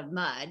it out of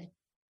mud,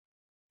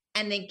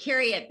 and then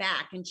carry it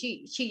back. And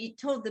she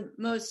told the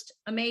most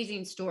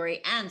amazing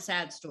story and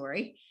sad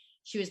story.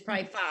 She was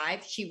probably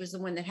 5. She was the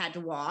one that had to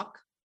walk.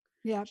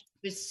 Yeah. She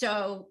was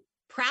so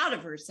proud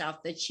of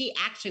herself that she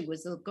actually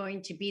was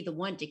going to be the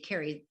one to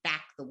carry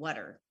back the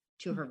water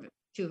to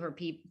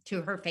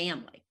her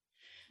family.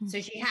 So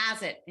she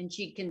has it and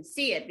she can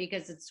see it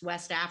because it's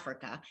West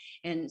Africa.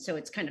 And so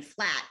it's kind of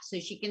flat. So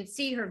she can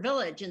see her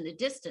village in the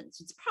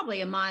distance. It's probably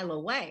a mile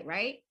away,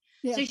 right?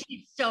 Yeah. So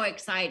she's so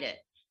excited.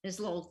 This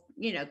little,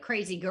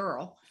 crazy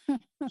girl,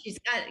 she's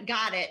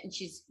got it and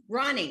she's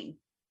running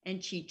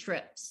and she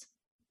trips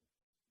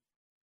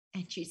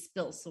and she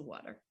spills the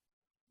water.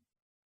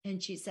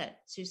 And she said,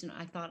 Susan,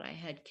 I thought I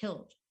had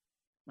killed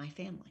my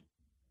family.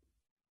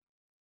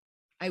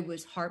 I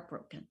was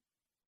heartbroken,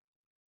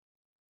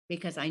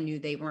 because I knew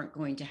they weren't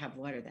going to have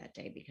water that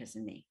day because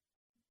of me.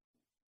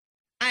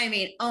 I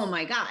mean, oh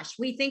my gosh,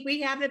 we think we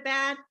have it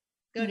bad.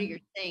 Go to your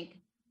sink.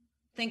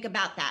 Think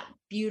about that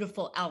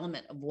beautiful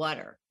element of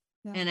water.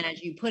 Yeah. And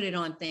as you put it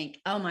on, think,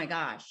 oh my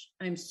gosh,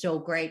 I'm so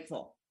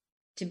grateful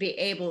to be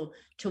able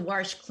to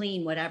wash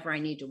clean whatever I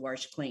need to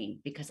wash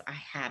clean, because I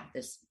have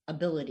this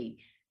ability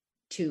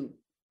to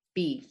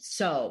be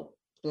so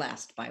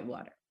blessed by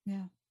water.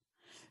 Yeah.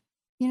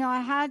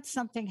 I had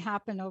something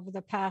happen over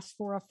the past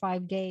 4 or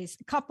 5 days.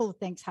 A couple of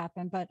things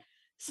happened, but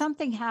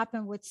something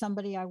happened with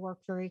somebody I work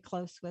very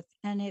close with.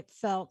 And it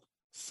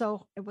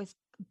was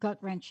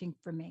gut-wrenching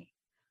for me,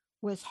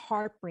 was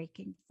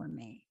heartbreaking for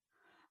me.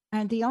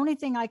 And the only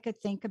thing I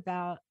could think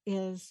about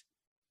is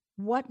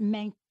what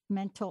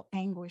mental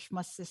anguish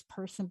must this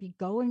person be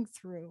going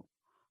through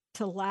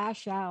to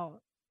lash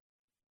out,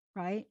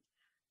 right?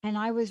 And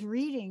I was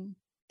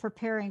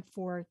preparing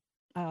for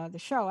the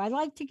show. I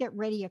like to get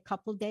ready a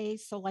couple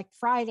days. So like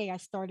Friday, I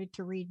started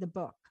to read the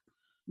book.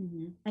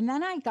 Mm-hmm. And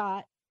then I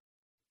got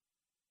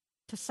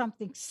to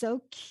something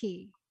so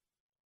key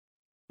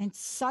and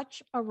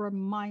such a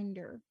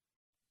reminder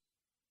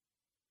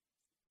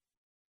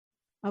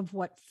of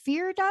what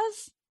fear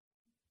does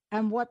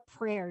and what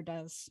prayer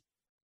does.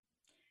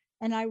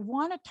 And I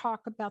want to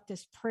talk about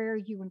this prayer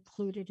you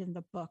included in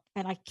the book.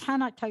 And I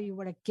cannot tell you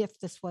what a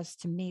gift this was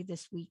to me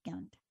this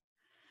weekend.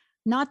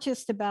 Not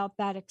just about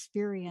that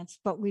experience,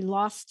 but we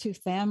lost 2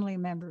 family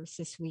members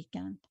this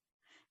weekend.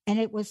 And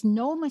it was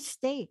no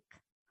mistake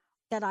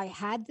that I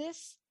had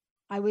this.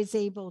 I was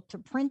able to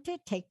print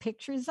it, take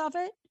pictures of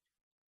it.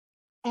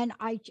 And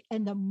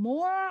the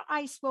more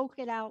I spoke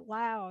it out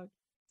loud,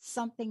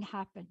 something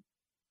happened.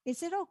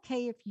 Is it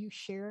okay if you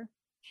share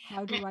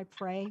How Do I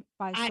Pray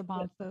by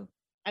Subhramfu?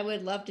 I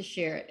would love to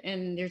share it.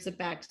 And there's a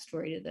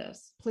backstory to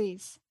this.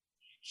 Please.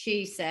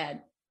 She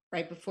said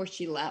right before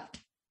she left,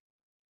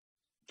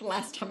 the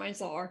last time I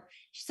saw her,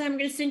 she said, I'm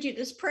going to send you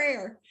this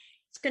prayer.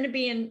 It's going to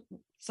be in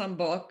some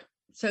book.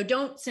 So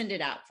don't send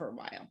it out for a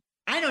while.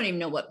 I don't even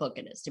know what book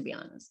it is, to be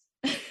honest,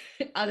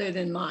 other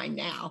than mine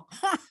now.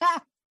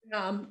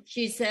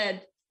 She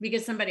said,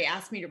 because somebody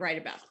asked me to write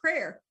about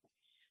prayer.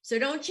 So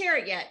don't share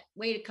it yet.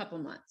 Wait a couple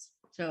months.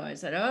 So I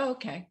said, oh,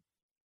 okay.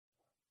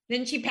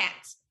 Then she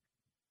passed.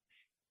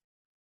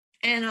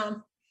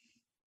 And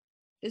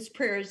this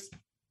prayer is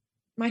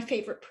my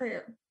favorite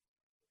prayer.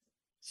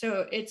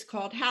 So it's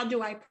called How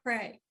Do I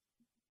Pray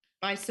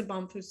by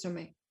Sobonfu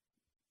Somé.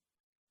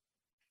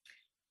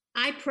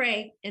 I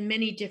pray in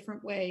many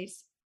different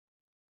ways.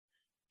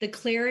 The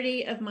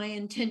clarity of my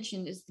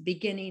intention is the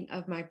beginning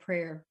of my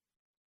prayer.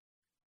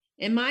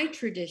 In my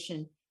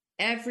tradition,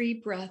 every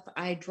breath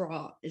I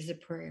draw is a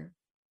prayer.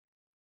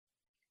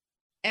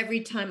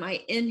 Every time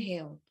I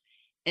inhale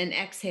and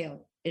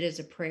exhale, it is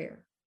a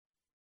prayer.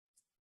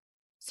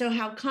 So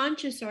how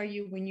conscious are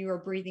you when you are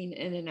breathing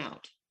in and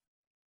out?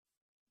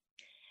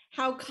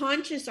 How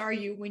conscious are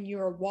you when you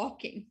are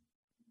walking?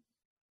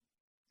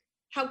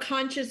 How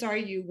conscious are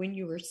you when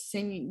you are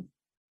singing?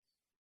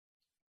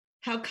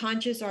 How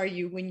conscious are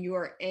you when you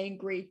are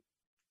angry?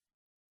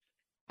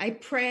 I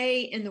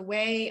pray in the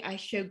way I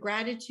show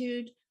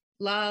gratitude,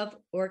 love,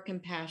 or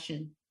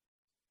compassion.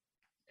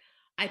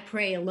 I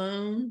pray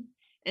alone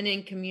and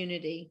in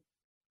community.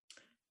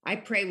 I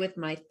pray with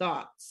my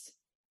thoughts.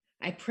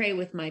 I pray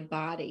with my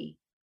body.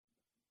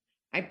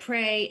 I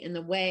pray in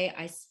the way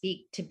I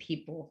speak to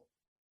people.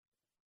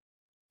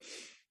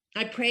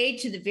 I pray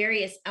to the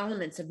various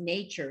elements of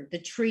nature, the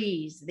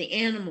trees, the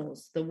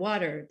animals, the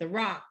water, the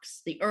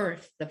rocks, the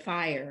earth, the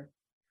fire.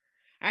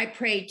 I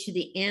pray to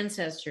the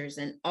ancestors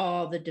and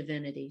all the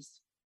divinities.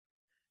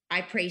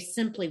 I pray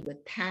simply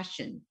with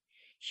passion,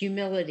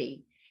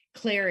 humility,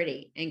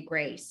 clarity, and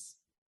grace.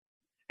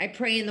 I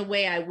pray in the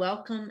way I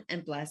welcome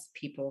and bless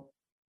people.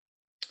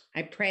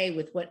 I pray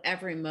with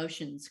whatever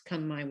emotions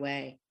come my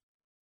way.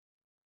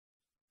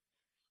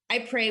 I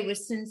pray with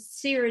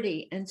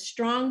sincerity and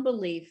strong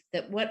belief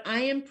that what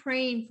I am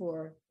praying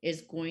for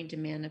is going to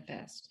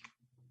manifest.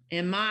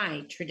 In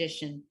my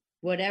tradition,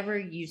 whatever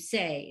you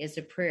say is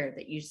a prayer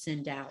that you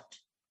send out.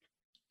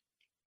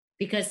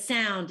 Because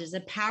sound is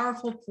a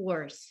powerful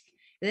force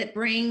that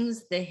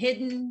brings the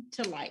hidden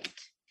to light.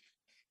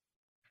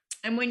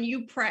 And when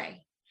you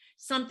pray,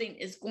 something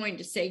is going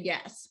to say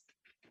yes.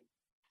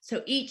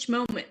 So each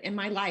moment in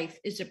my life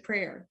is a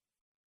prayer.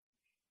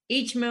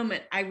 Each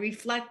moment I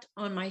reflect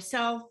on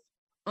myself,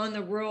 on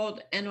the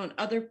world, and on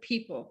other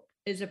people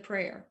is a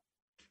prayer.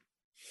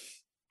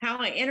 How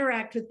I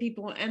interact with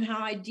people and how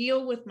I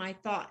deal with my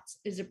thoughts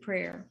is a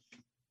prayer.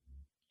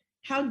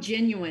 How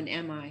genuine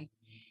am I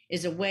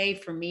is a way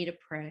for me to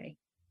pray.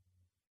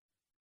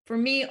 For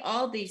me,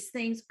 all these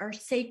things are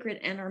sacred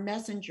and are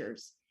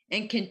messengers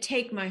and can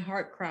take my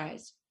heart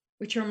cries,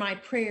 which are my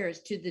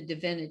prayers to the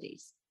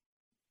divinities.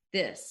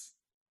 This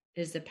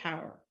is the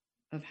power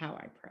of how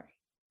I pray.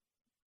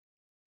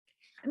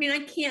 I mean, I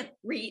can't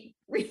read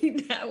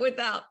that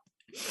without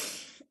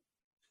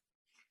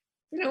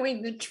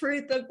knowing the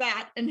truth of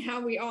that and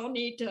how we all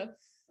need to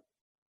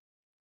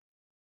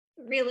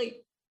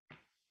really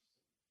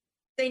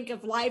think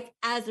of life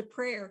as a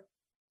prayer.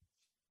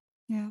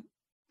 Yeah.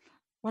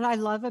 What I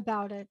love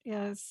about it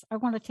is I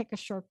want to take a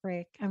short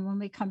break. And when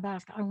we come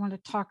back, I want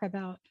to talk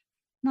about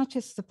not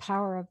just the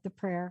power of the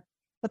prayer,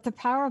 but the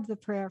power of the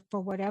prayer for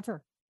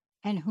whatever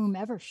and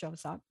whomever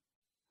shows up.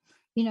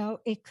 You know,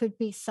 it could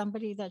be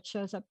somebody that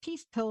shows up.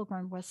 Peace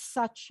Pilgrim was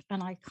such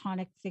an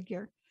iconic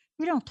figure.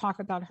 We don't talk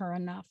about her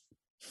enough.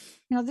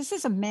 You know, this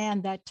is a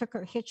man that took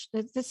a hitch.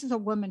 This is a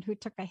woman who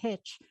took a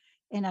hitch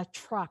in a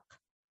truck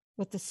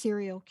with a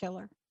serial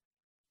killer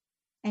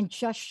and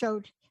just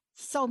showed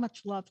so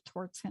much love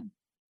towards him.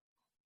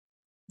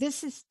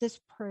 This is this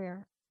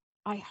prayer.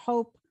 I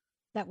hope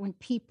that when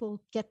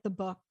people get the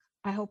book,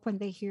 I hope when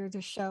they hear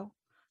the show,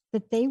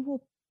 that they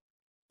will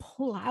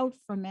pull out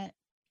from it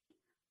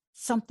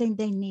something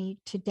they need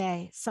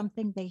today,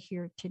 something they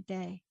hear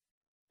today.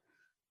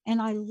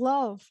 And I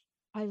love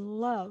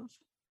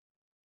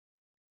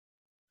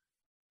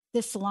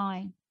this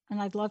line.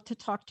 And I'd love to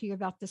talk to you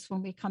about this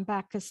when we come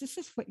back, because this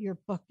is what your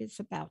book is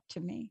about to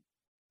me.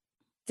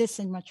 This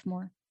and much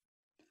more.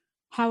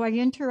 How I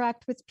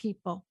interact with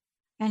people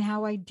and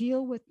how I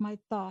deal with my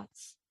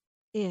thoughts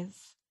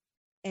is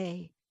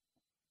a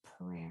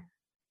prayer.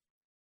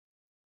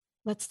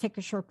 Let's take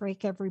a short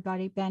break,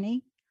 everybody.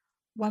 Benny,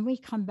 when we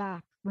come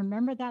back,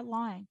 remember that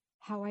line,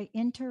 how I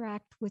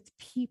interact with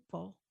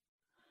people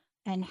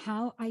and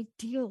how I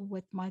deal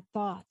with my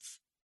thoughts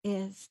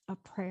is a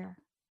prayer.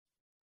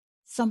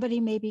 Somebody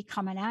may be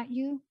coming at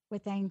you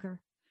with anger.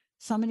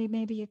 Somebody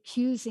may be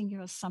accusing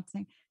you of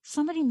something.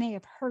 Somebody may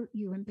have hurt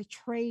you and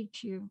betrayed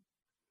you.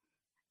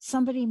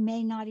 Somebody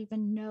may not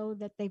even know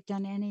that they've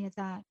done any of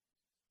that.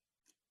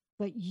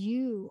 But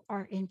you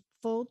are in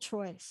full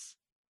choice.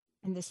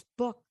 And this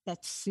book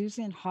that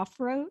Susan Hoff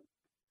wrote,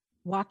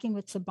 Walking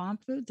with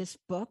Sobonfu, this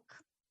book,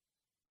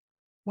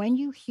 when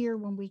you hear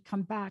when we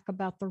come back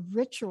about the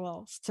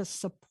rituals to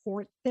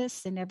support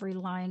this in every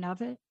line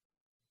of it,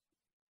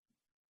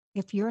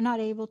 if you're not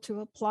able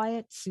to apply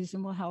it,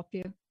 Susan will help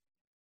you.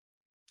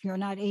 If you're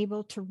not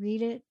able to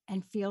read it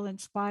and feel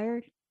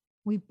inspired,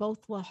 we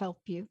both will help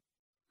you.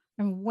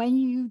 And when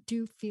you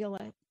do feel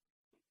it,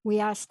 we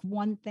ask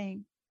one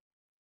thing,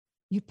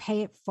 You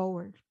pay it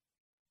forward.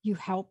 You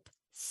help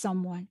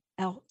someone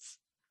else,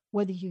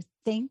 whether you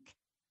think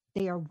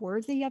they are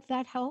worthy of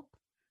that help,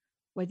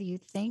 whether you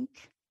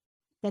think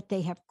that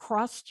they have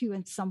crossed you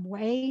in some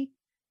way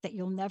that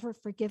you'll never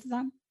forgive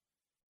them,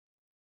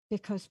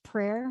 because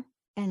prayer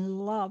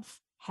and love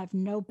have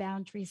no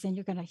boundaries, and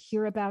you're going to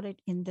hear about it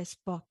in this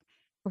book.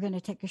 We're going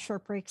to take a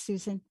short break,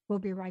 Susan. We'll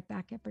be right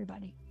back,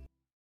 everybody.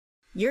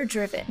 You're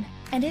driven,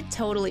 and it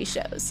totally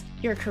shows.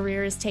 Your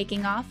career is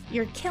taking off,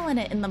 you're killing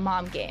it in the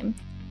mom game.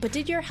 But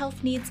did your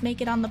health needs make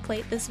it on the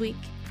plate this week?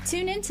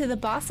 Tune in to the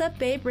Boss Up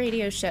Babe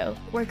radio show,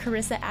 where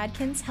Carissa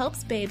Adkins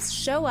helps babes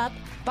show up,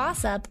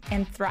 boss up,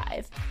 and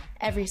thrive.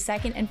 Every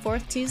second and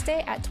fourth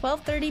Tuesday at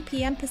 12:30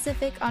 p.m.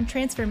 Pacific on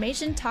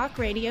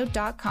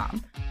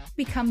TransformationTalkRadio.com.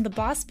 Become the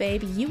boss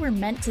babe you were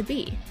meant to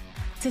be.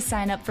 To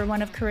sign up for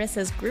one of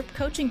Carissa's group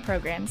coaching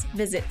programs,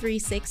 visit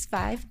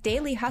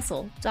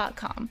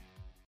 365dailyhustle.com.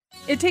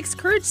 It takes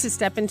courage to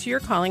step into your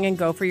calling and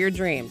go for your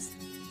dreams.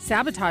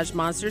 Sabotage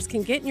monsters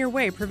can get in your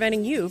way,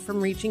 preventing you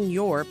from reaching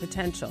your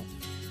potential.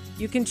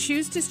 You can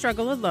choose to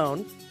struggle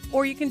alone,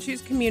 or you can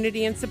choose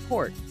community and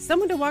support,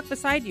 someone to walk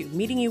beside you,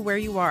 meeting you where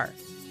you are.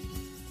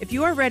 If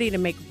you are ready to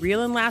make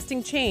real and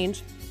lasting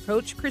change,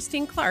 Coach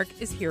Christine Clark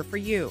is here for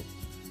you.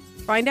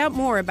 Find out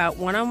more about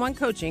one-on-one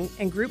coaching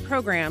and group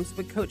programs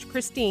with Coach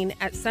Christine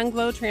at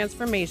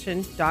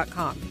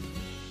sunglowtransformation.com.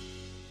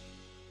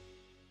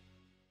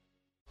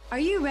 Are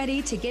you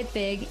ready to get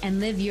big and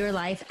live your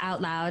life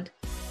out loud?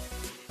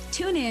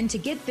 Tune in to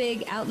Get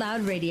Big Out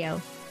Loud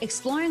Radio,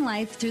 exploring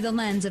life through the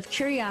lens of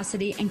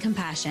curiosity and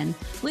compassion,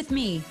 with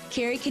me,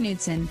 Carrie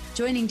Knudsen,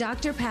 joining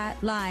Dr. Pat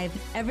live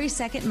every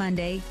second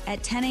Monday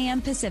at 10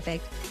 a.m.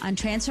 Pacific on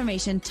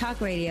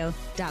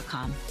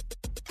TransformationTalkRadio.com.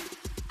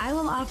 I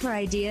will offer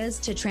ideas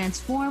to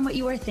transform what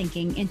you are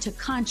thinking into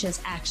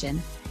conscious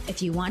action.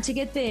 If you want to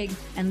get big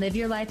and live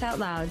your life out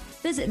loud,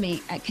 visit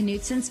me at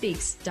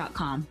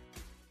KnudsenSpeaks.com.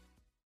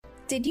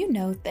 Did you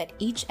know that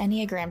each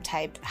Enneagram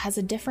type has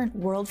a different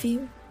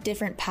worldview,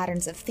 different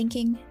patterns of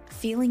thinking,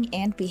 feeling,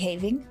 and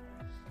behaving?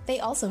 They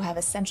also have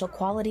essential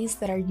qualities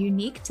that are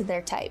unique to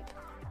their type.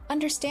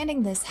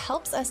 Understanding this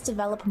helps us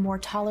develop more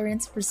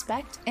tolerance,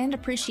 respect, and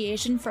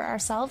appreciation for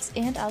ourselves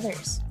and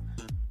others.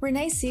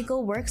 Renee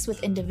Siegel works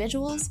with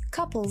individuals,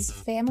 couples,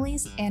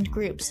 families, and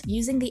groups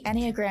using the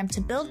Enneagram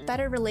to build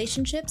better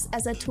relationships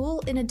as a tool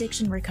in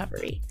addiction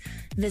recovery.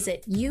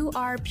 Visit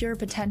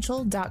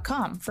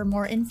yourpurepotential.com for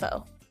more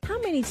info. How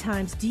many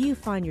times do you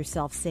find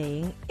yourself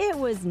saying, "It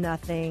was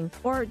nothing,"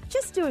 or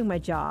 "just doing my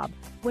job,"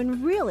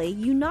 when really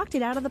you knocked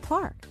it out of the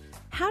park?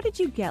 How did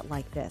you get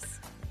like this?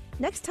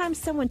 Next time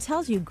someone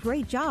tells you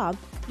 "great job,"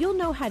 you'll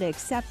know how to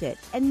accept it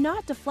and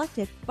not deflect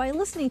it by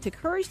listening to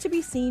Courage to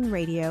Be Seen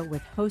Radio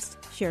with host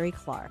Sherry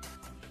Clark.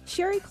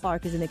 Sherry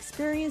Clark is an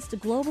experienced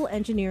global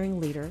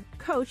engineering leader,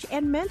 coach,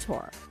 and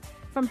mentor.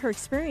 From her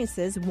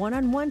experiences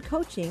one-on-one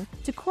coaching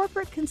to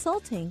corporate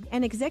consulting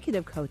and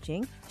executive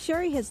coaching,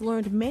 Sherry has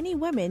learned many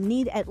women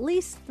need at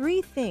least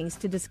 3 things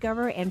to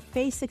discover and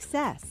face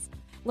success.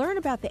 Learn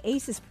about the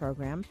ACES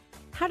program,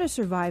 how to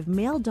survive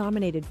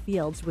male-dominated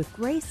fields with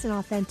grace and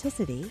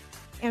authenticity,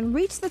 and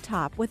reach the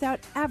top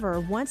without ever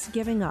once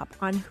giving up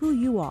on who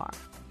you are.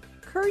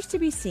 Courage to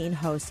Be Seen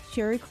host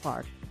Sherry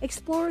Clark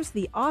explores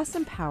the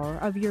awesome power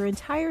of your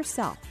entire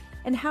self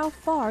and how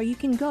far you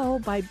can go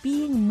by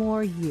being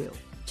more you.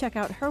 Check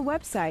out her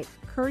website,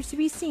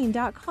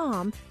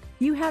 CourageToBeSeen.com.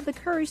 You have the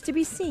courage to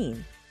be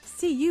seen.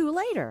 See you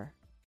later.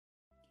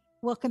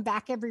 Welcome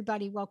back,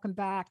 everybody. Welcome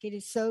back. It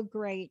is so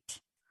great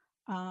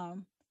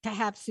to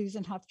have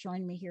Susan Huff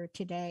join me here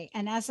today.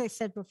 And as I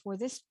said before,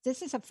 this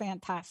is a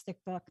fantastic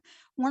book.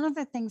 One of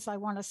the things I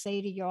want to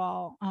say to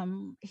y'all,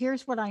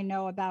 here's what I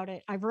know about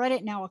it. I've read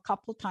it now a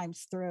couple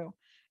times through,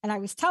 and I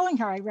was telling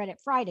her I read it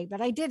Friday,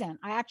 but I didn't.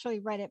 I actually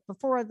read it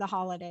before the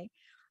holiday.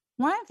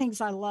 One of the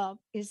things I love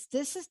is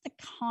this is the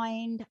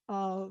kind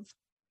of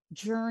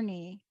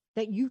journey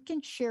that you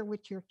can share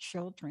with your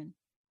children.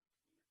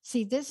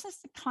 See, this is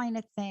the kind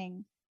of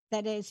thing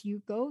that as you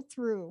go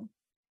through,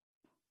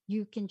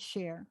 you can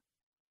share,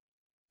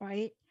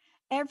 right?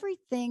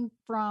 Everything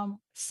from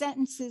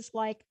sentences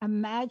like,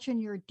 imagine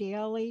your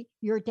day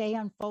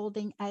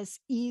unfolding as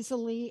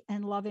easily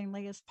and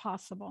lovingly as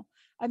possible.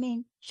 I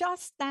mean,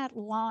 just that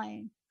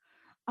line.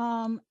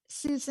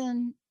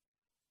 Susan,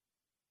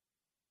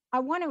 I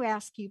want to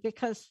ask you,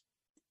 because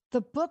the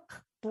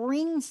book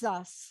brings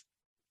us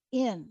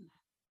in.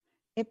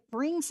 It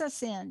brings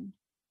us in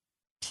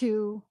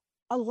to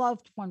a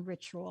loved one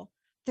ritual.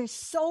 There's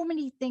so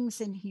many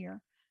things in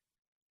here.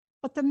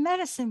 But the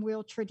medicine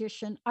wheel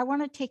tradition, I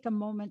want to take a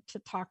moment to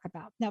talk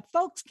about. Now,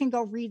 folks can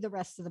go read the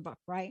rest of the book,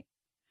 right?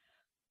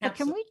 Absolutely. But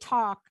can we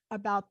talk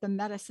about the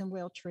medicine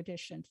wheel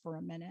tradition for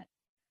a minute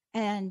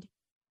and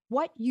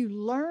what you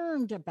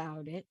learned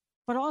about it,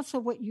 but also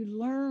what you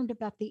learned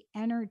about the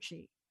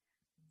energy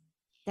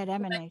that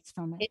emanates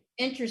from it? It's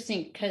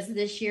interesting because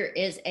this year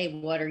is a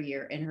water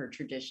year in her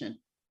tradition.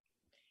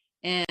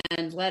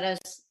 And let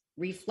us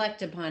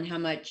reflect upon how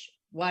much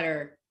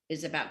water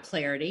is about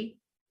clarity.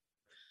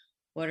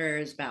 Water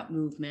is about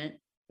movement.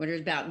 Water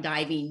is about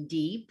diving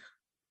deep.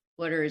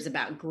 Water is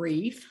about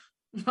grief.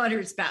 Water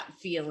is about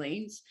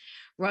feelings.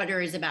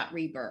 Water is about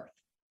rebirth.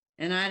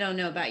 And I don't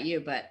know about you,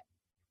 but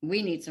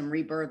we need some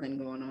rebirthing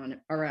going on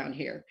around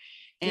here.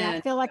 And yeah, I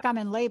feel like I'm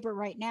in labor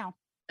right now.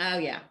 Oh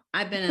yeah,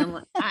 I've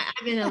been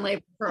in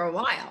labor for a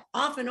while,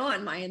 off and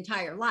on my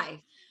entire life.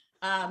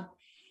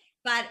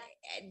 But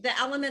the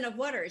element of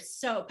water is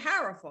so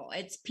powerful.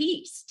 It's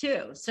peace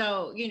too.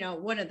 So,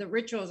 one of the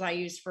rituals I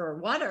use for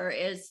water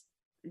is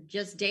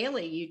just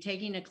daily, you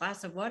taking a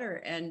glass of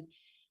water and,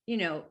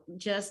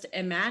 just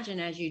imagine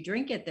as you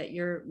drink it that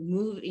you're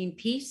moving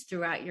peace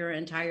throughout your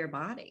entire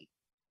body.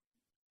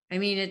 I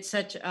mean, it's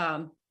such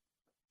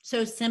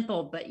so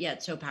simple, but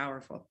yet so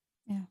powerful.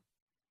 Yeah.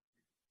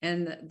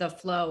 And the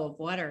flow of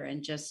water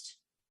and just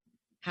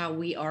how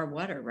we are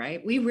water,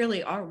 right? We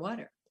really are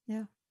water.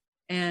 Yeah.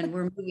 And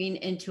we're moving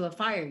into a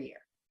fire year,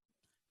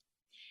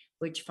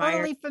 which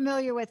totally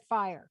familiar with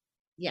fire.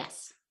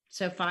 Yes.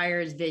 So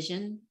fire is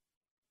vision,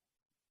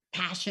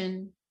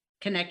 passion,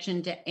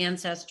 connection to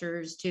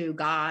ancestors, to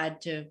God,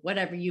 to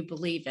whatever you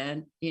believe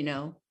in,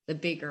 the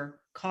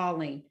bigger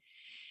calling.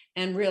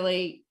 And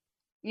really,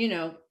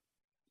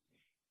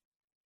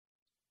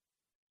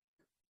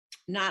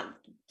 not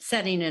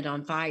setting it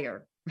on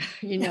fire,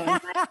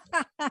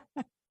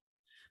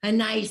 a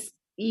nice,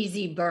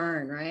 easy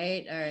burn,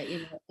 right? Or,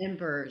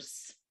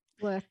 embers.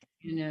 Look,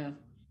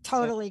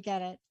 totally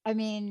get it. I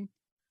mean,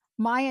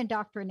 my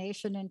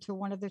indoctrination into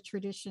one of the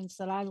traditions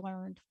that I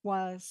learned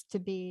was to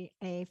be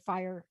a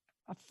fire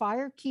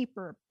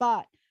keeper,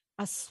 but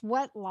a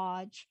sweat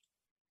lodge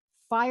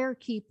fire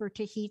keeper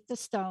to heat the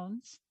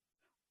stones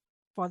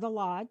for the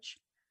lodge,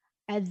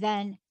 and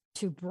then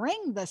to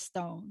bring the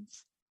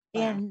stones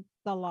in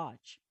the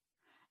lodge.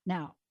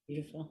 Now,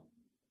 beautiful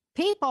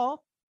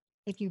people,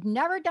 if you've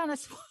never done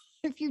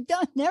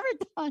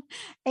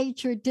a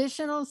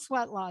traditional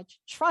sweat lodge,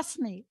 trust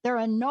me, there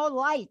are no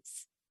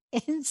lights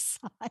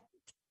inside.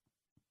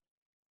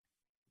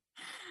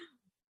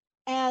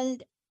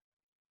 And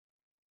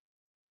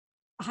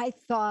I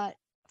thought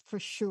for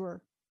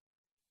sure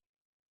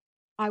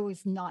I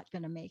was not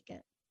going to make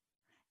it.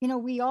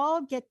 We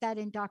all get that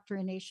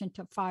indoctrination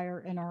to fire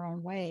in our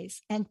own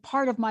ways. And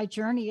part of my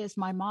journey is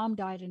my mom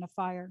died in a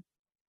fire.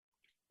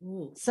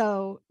 Ooh.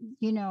 So,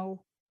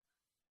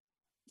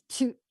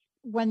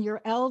 when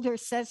your elder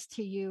says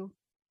to you,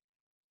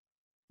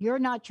 you're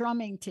not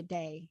drumming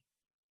today,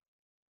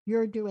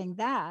 you're doing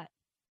that,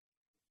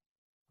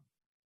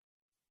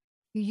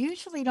 you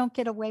usually don't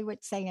get away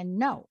with saying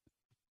no.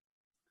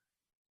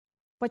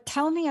 But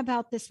tell me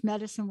about this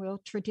medicine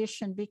wheel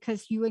tradition,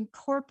 because you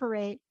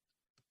incorporate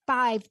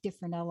 5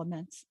 different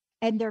elements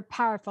and they're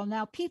powerful.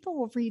 Now, people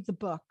will read the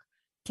book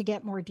to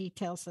get more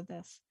details of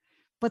this,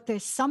 but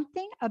there's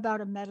something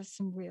about a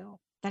medicine wheel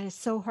that is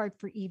so hard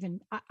for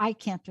even, I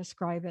can't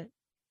describe it.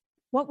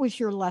 What was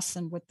your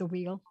lesson with the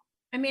wheel?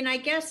 I mean, I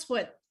guess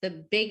what the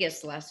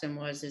biggest lesson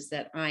is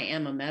that I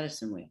am a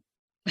medicine wheel.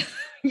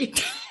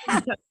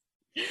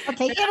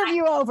 Okay,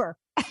 interview over.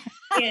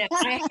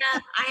 I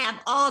have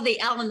all the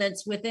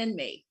elements within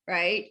me,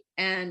 right?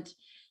 And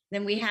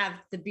then we have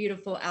the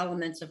beautiful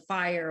elements of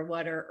fire,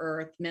 water,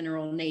 earth,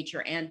 mineral,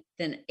 nature, and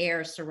then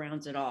air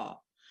surrounds it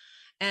all.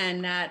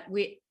 And that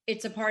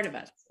it's a part of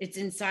us. It's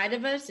inside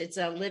of us. It's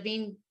a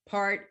living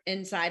part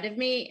inside of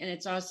me. And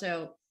it's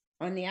also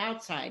on the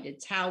outside.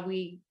 It's how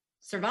we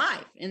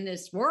survive in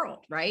this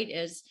world, right?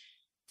 Is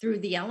through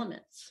the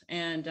elements.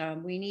 And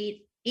we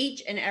need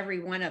each and every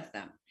one of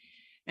them.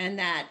 And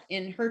that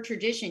in her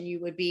tradition, you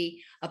would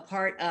be a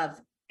part of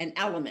an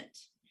element,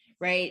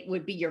 right?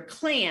 Would be your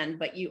clan,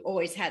 but you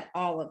always had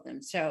all of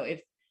them. So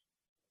if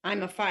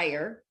I'm a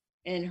fire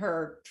in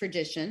her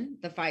tradition,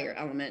 the fire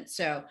element,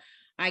 so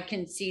I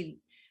can see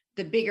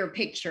the bigger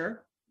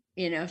picture.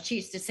 She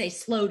used to say,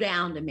 slow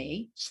down to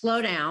me,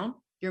 slow down.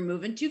 You're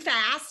moving too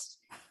fast.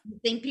 You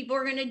think people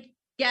are going to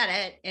get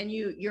it. And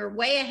you're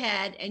way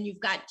ahead, and you've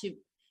got to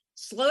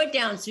slow it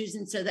down,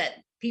 Susan, so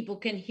that people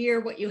can hear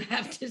what you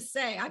have to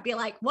say. I'd be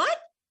like, what?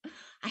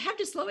 I have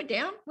to slow it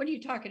down? What are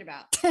you talking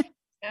about?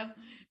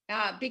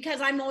 Because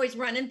I'm always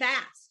running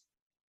fast.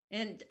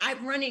 And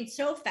I'm running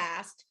so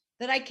fast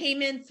that I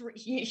came in,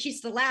 she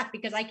used to laugh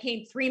because I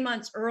came 3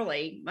 months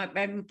early. My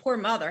poor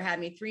mother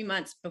had me 3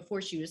 months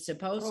before she was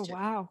supposed to. Oh,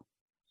 wow.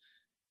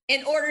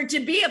 In order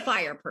to be a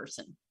fire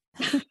person.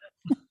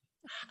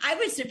 I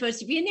was supposed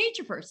to be a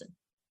nature person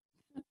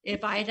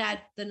if I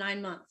had the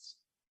 9 months.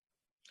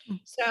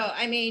 So,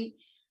 I mean,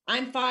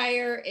 I'm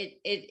fire.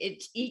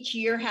 It each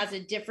year has a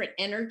different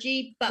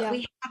energy, but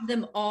we have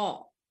them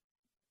all.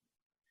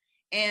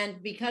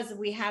 And because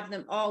we have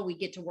them all, we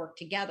get to work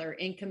together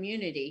in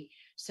community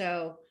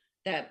so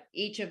that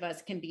each of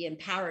us can be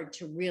empowered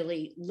to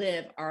really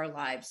live our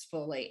lives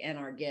fully and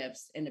our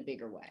gifts in a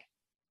bigger way.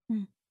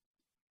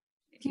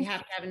 You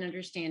have to have an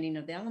understanding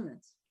of the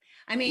elements.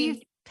 I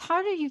mean,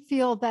 how do you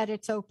feel that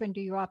it's opened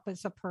you up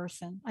as a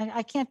person?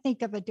 I can't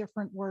think of a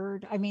different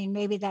word. I mean,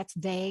 maybe that's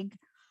vague.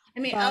 I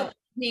mean, open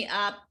me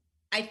up.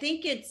 I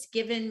think it's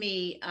given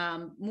me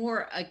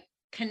more a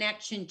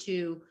connection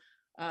to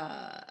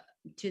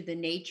the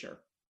nature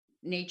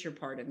nature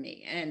part of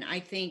me. And I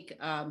think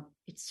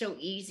it's so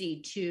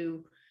easy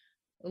to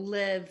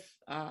live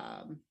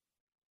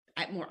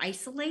more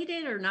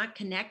isolated or not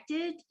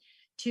connected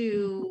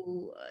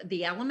to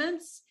the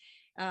elements.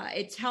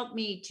 It's helped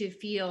me to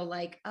feel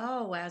like,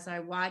 oh, as I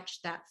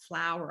watch that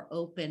flower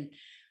open,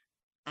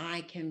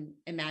 I can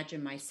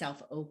imagine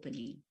myself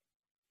opening.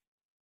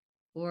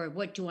 Or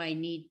what do I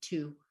need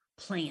to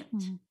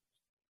plant,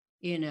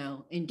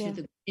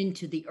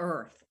 into the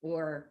earth?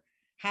 Or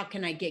how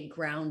can I get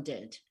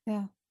grounded?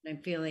 Yeah.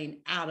 I'm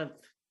feeling out of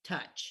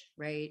touch,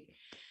 right?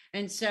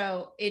 And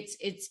so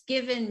it's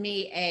given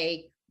me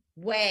a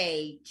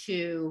way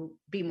to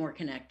be more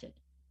connected.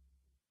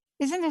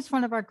 Isn't this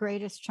one of our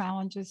greatest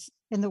challenges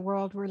in the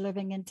world we're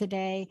living in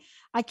today?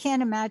 I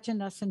can't imagine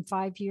us in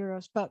 5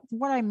 years, but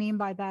what I mean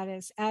by that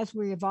is as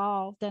we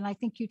evolved, and I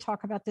think you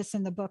talk about this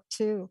in the book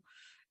too,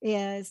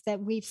 is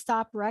that we've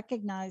stopped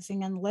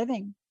recognizing and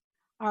living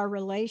our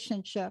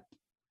relationship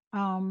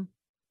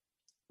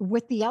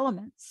with the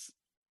elements.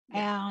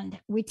 And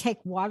we take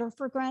water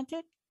for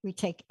granted. We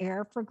take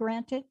air for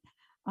granted.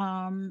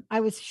 I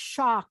was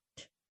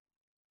shocked.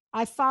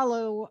 I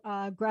follow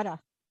Greta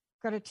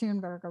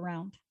Thunberg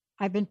around.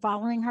 I've been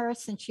following her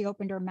since she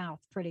opened her mouth,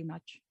 pretty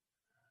much.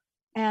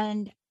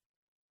 And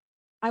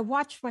I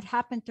watched what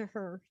happened to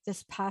her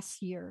this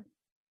past year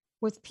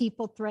with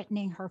people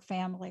threatening her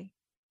family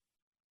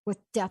with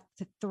death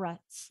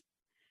threats.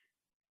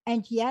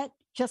 And yet,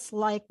 just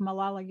like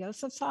Malala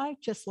Yousafzai,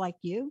 just like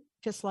you,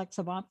 just like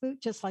Sobonfu,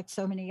 just like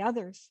so many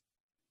others,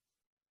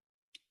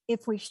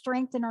 if we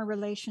strengthen our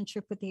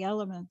relationship with the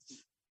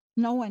elements,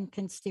 no one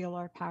can steal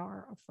our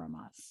power from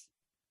us.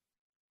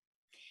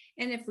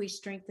 And if we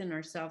strengthen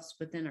ourselves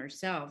within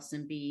ourselves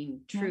and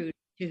being true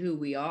to who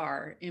we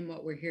are and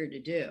what we're here to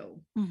do,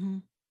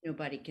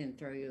 nobody can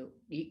throw you.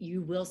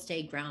 You will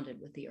stay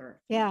grounded with the earth.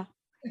 Yeah,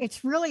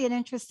 it's really an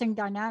interesting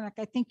dynamic.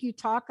 I think you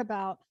talk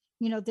about,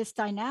 this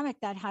dynamic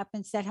that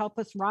happens that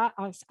helps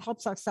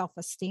our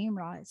self-esteem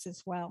rise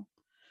as well.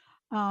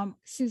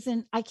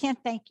 Susan, I can't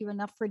thank you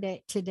enough for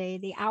today.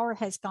 The hour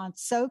has gone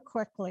so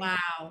quickly.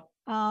 Wow.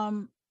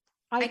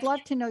 I'd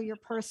love to know your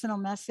personal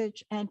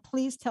message, and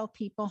please tell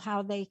people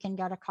how they can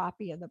get a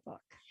copy of the book.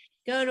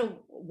 Go to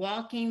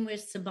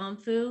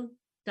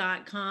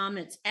walkingwithsobonfu.com.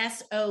 It's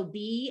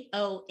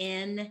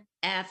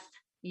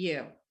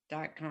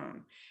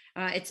SOBONFU.com.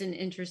 It's an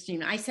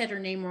interesting, I said her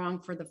name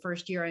wrong for the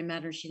first year I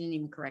met her. She didn't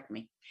even correct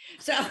me.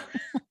 So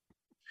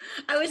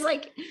I was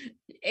like,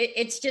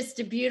 it's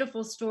just a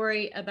beautiful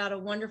story about a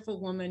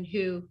wonderful woman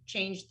who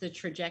changed the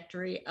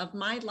trajectory of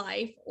my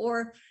life,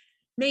 or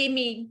made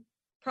me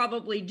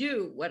probably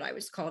do what I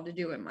was called to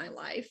do in my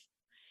life.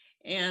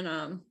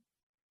 And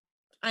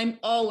I'm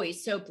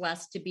always so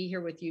blessed to be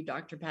here with you,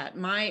 Dr. Pat.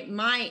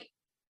 My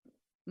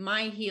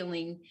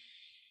healing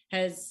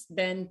has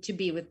been to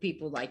be with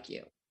people like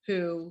you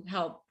who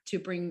help to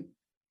bring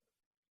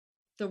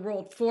the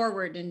world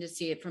forward and to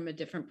see it from a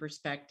different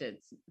perspective.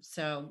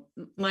 So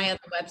my other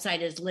website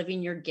is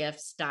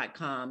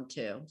livingyourgifts.com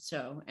too.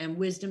 So, and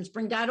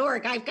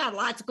wisdomspring.org. I've got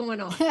lots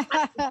going on.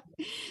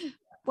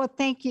 Well,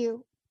 thank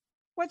you.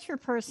 What's your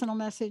personal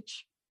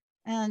message?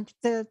 And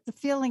the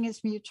feeling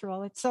is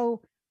mutual. It's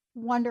so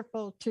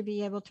wonderful to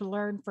be able to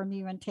learn from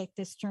you and take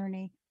this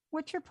journey.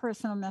 What's your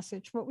personal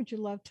message? What would you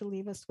love to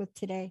leave us with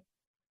today?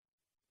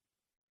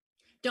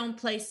 Don't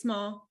play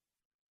small.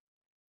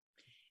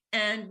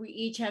 And we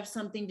each have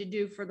something to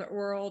do for the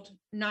world,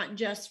 not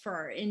just for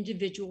our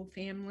individual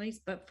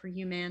families, but for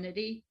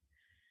humanity.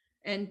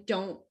 And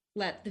don't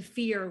let the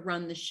fear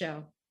run the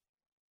show.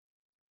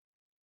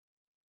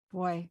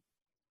 Boy.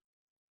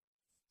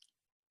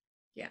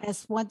 Yeah.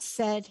 As once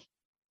said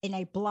in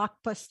a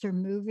blockbuster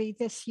movie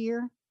this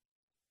year,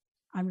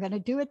 I'm going to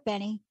do it,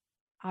 Benny.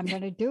 I'm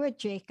going to do it,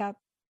 Jacob.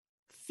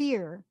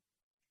 Fear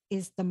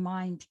is the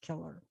mind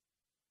killer.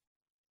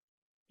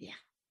 Yeah.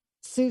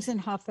 Susan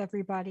Huff,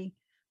 everybody.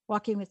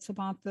 Walking with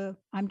Sobonfu.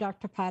 I'm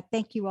Dr. Pat.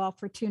 Thank you all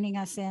for tuning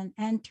us in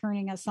and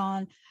turning us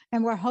on.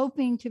 And we're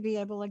hoping to be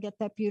able to get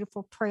that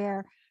beautiful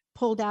prayer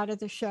pulled out of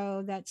the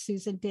show that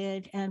Susan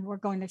did. And we're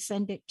going to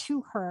send it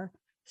to her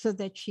so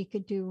that she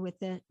could do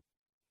with it,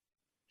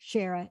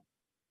 share it,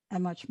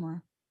 and much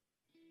more.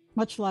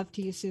 Much love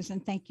to you, Susan.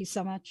 Thank you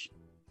so much.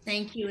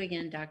 Thank you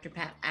again, Dr.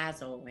 Pat,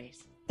 as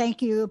always.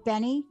 Thank you,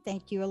 Benny.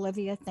 Thank you,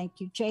 Olivia. Thank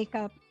you,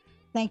 Jacob.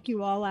 Thank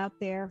you all out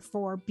there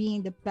for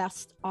being the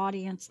best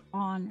audience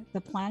on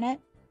the planet.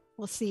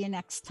 We'll see you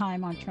next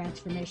time on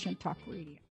Transformation Talk Radio.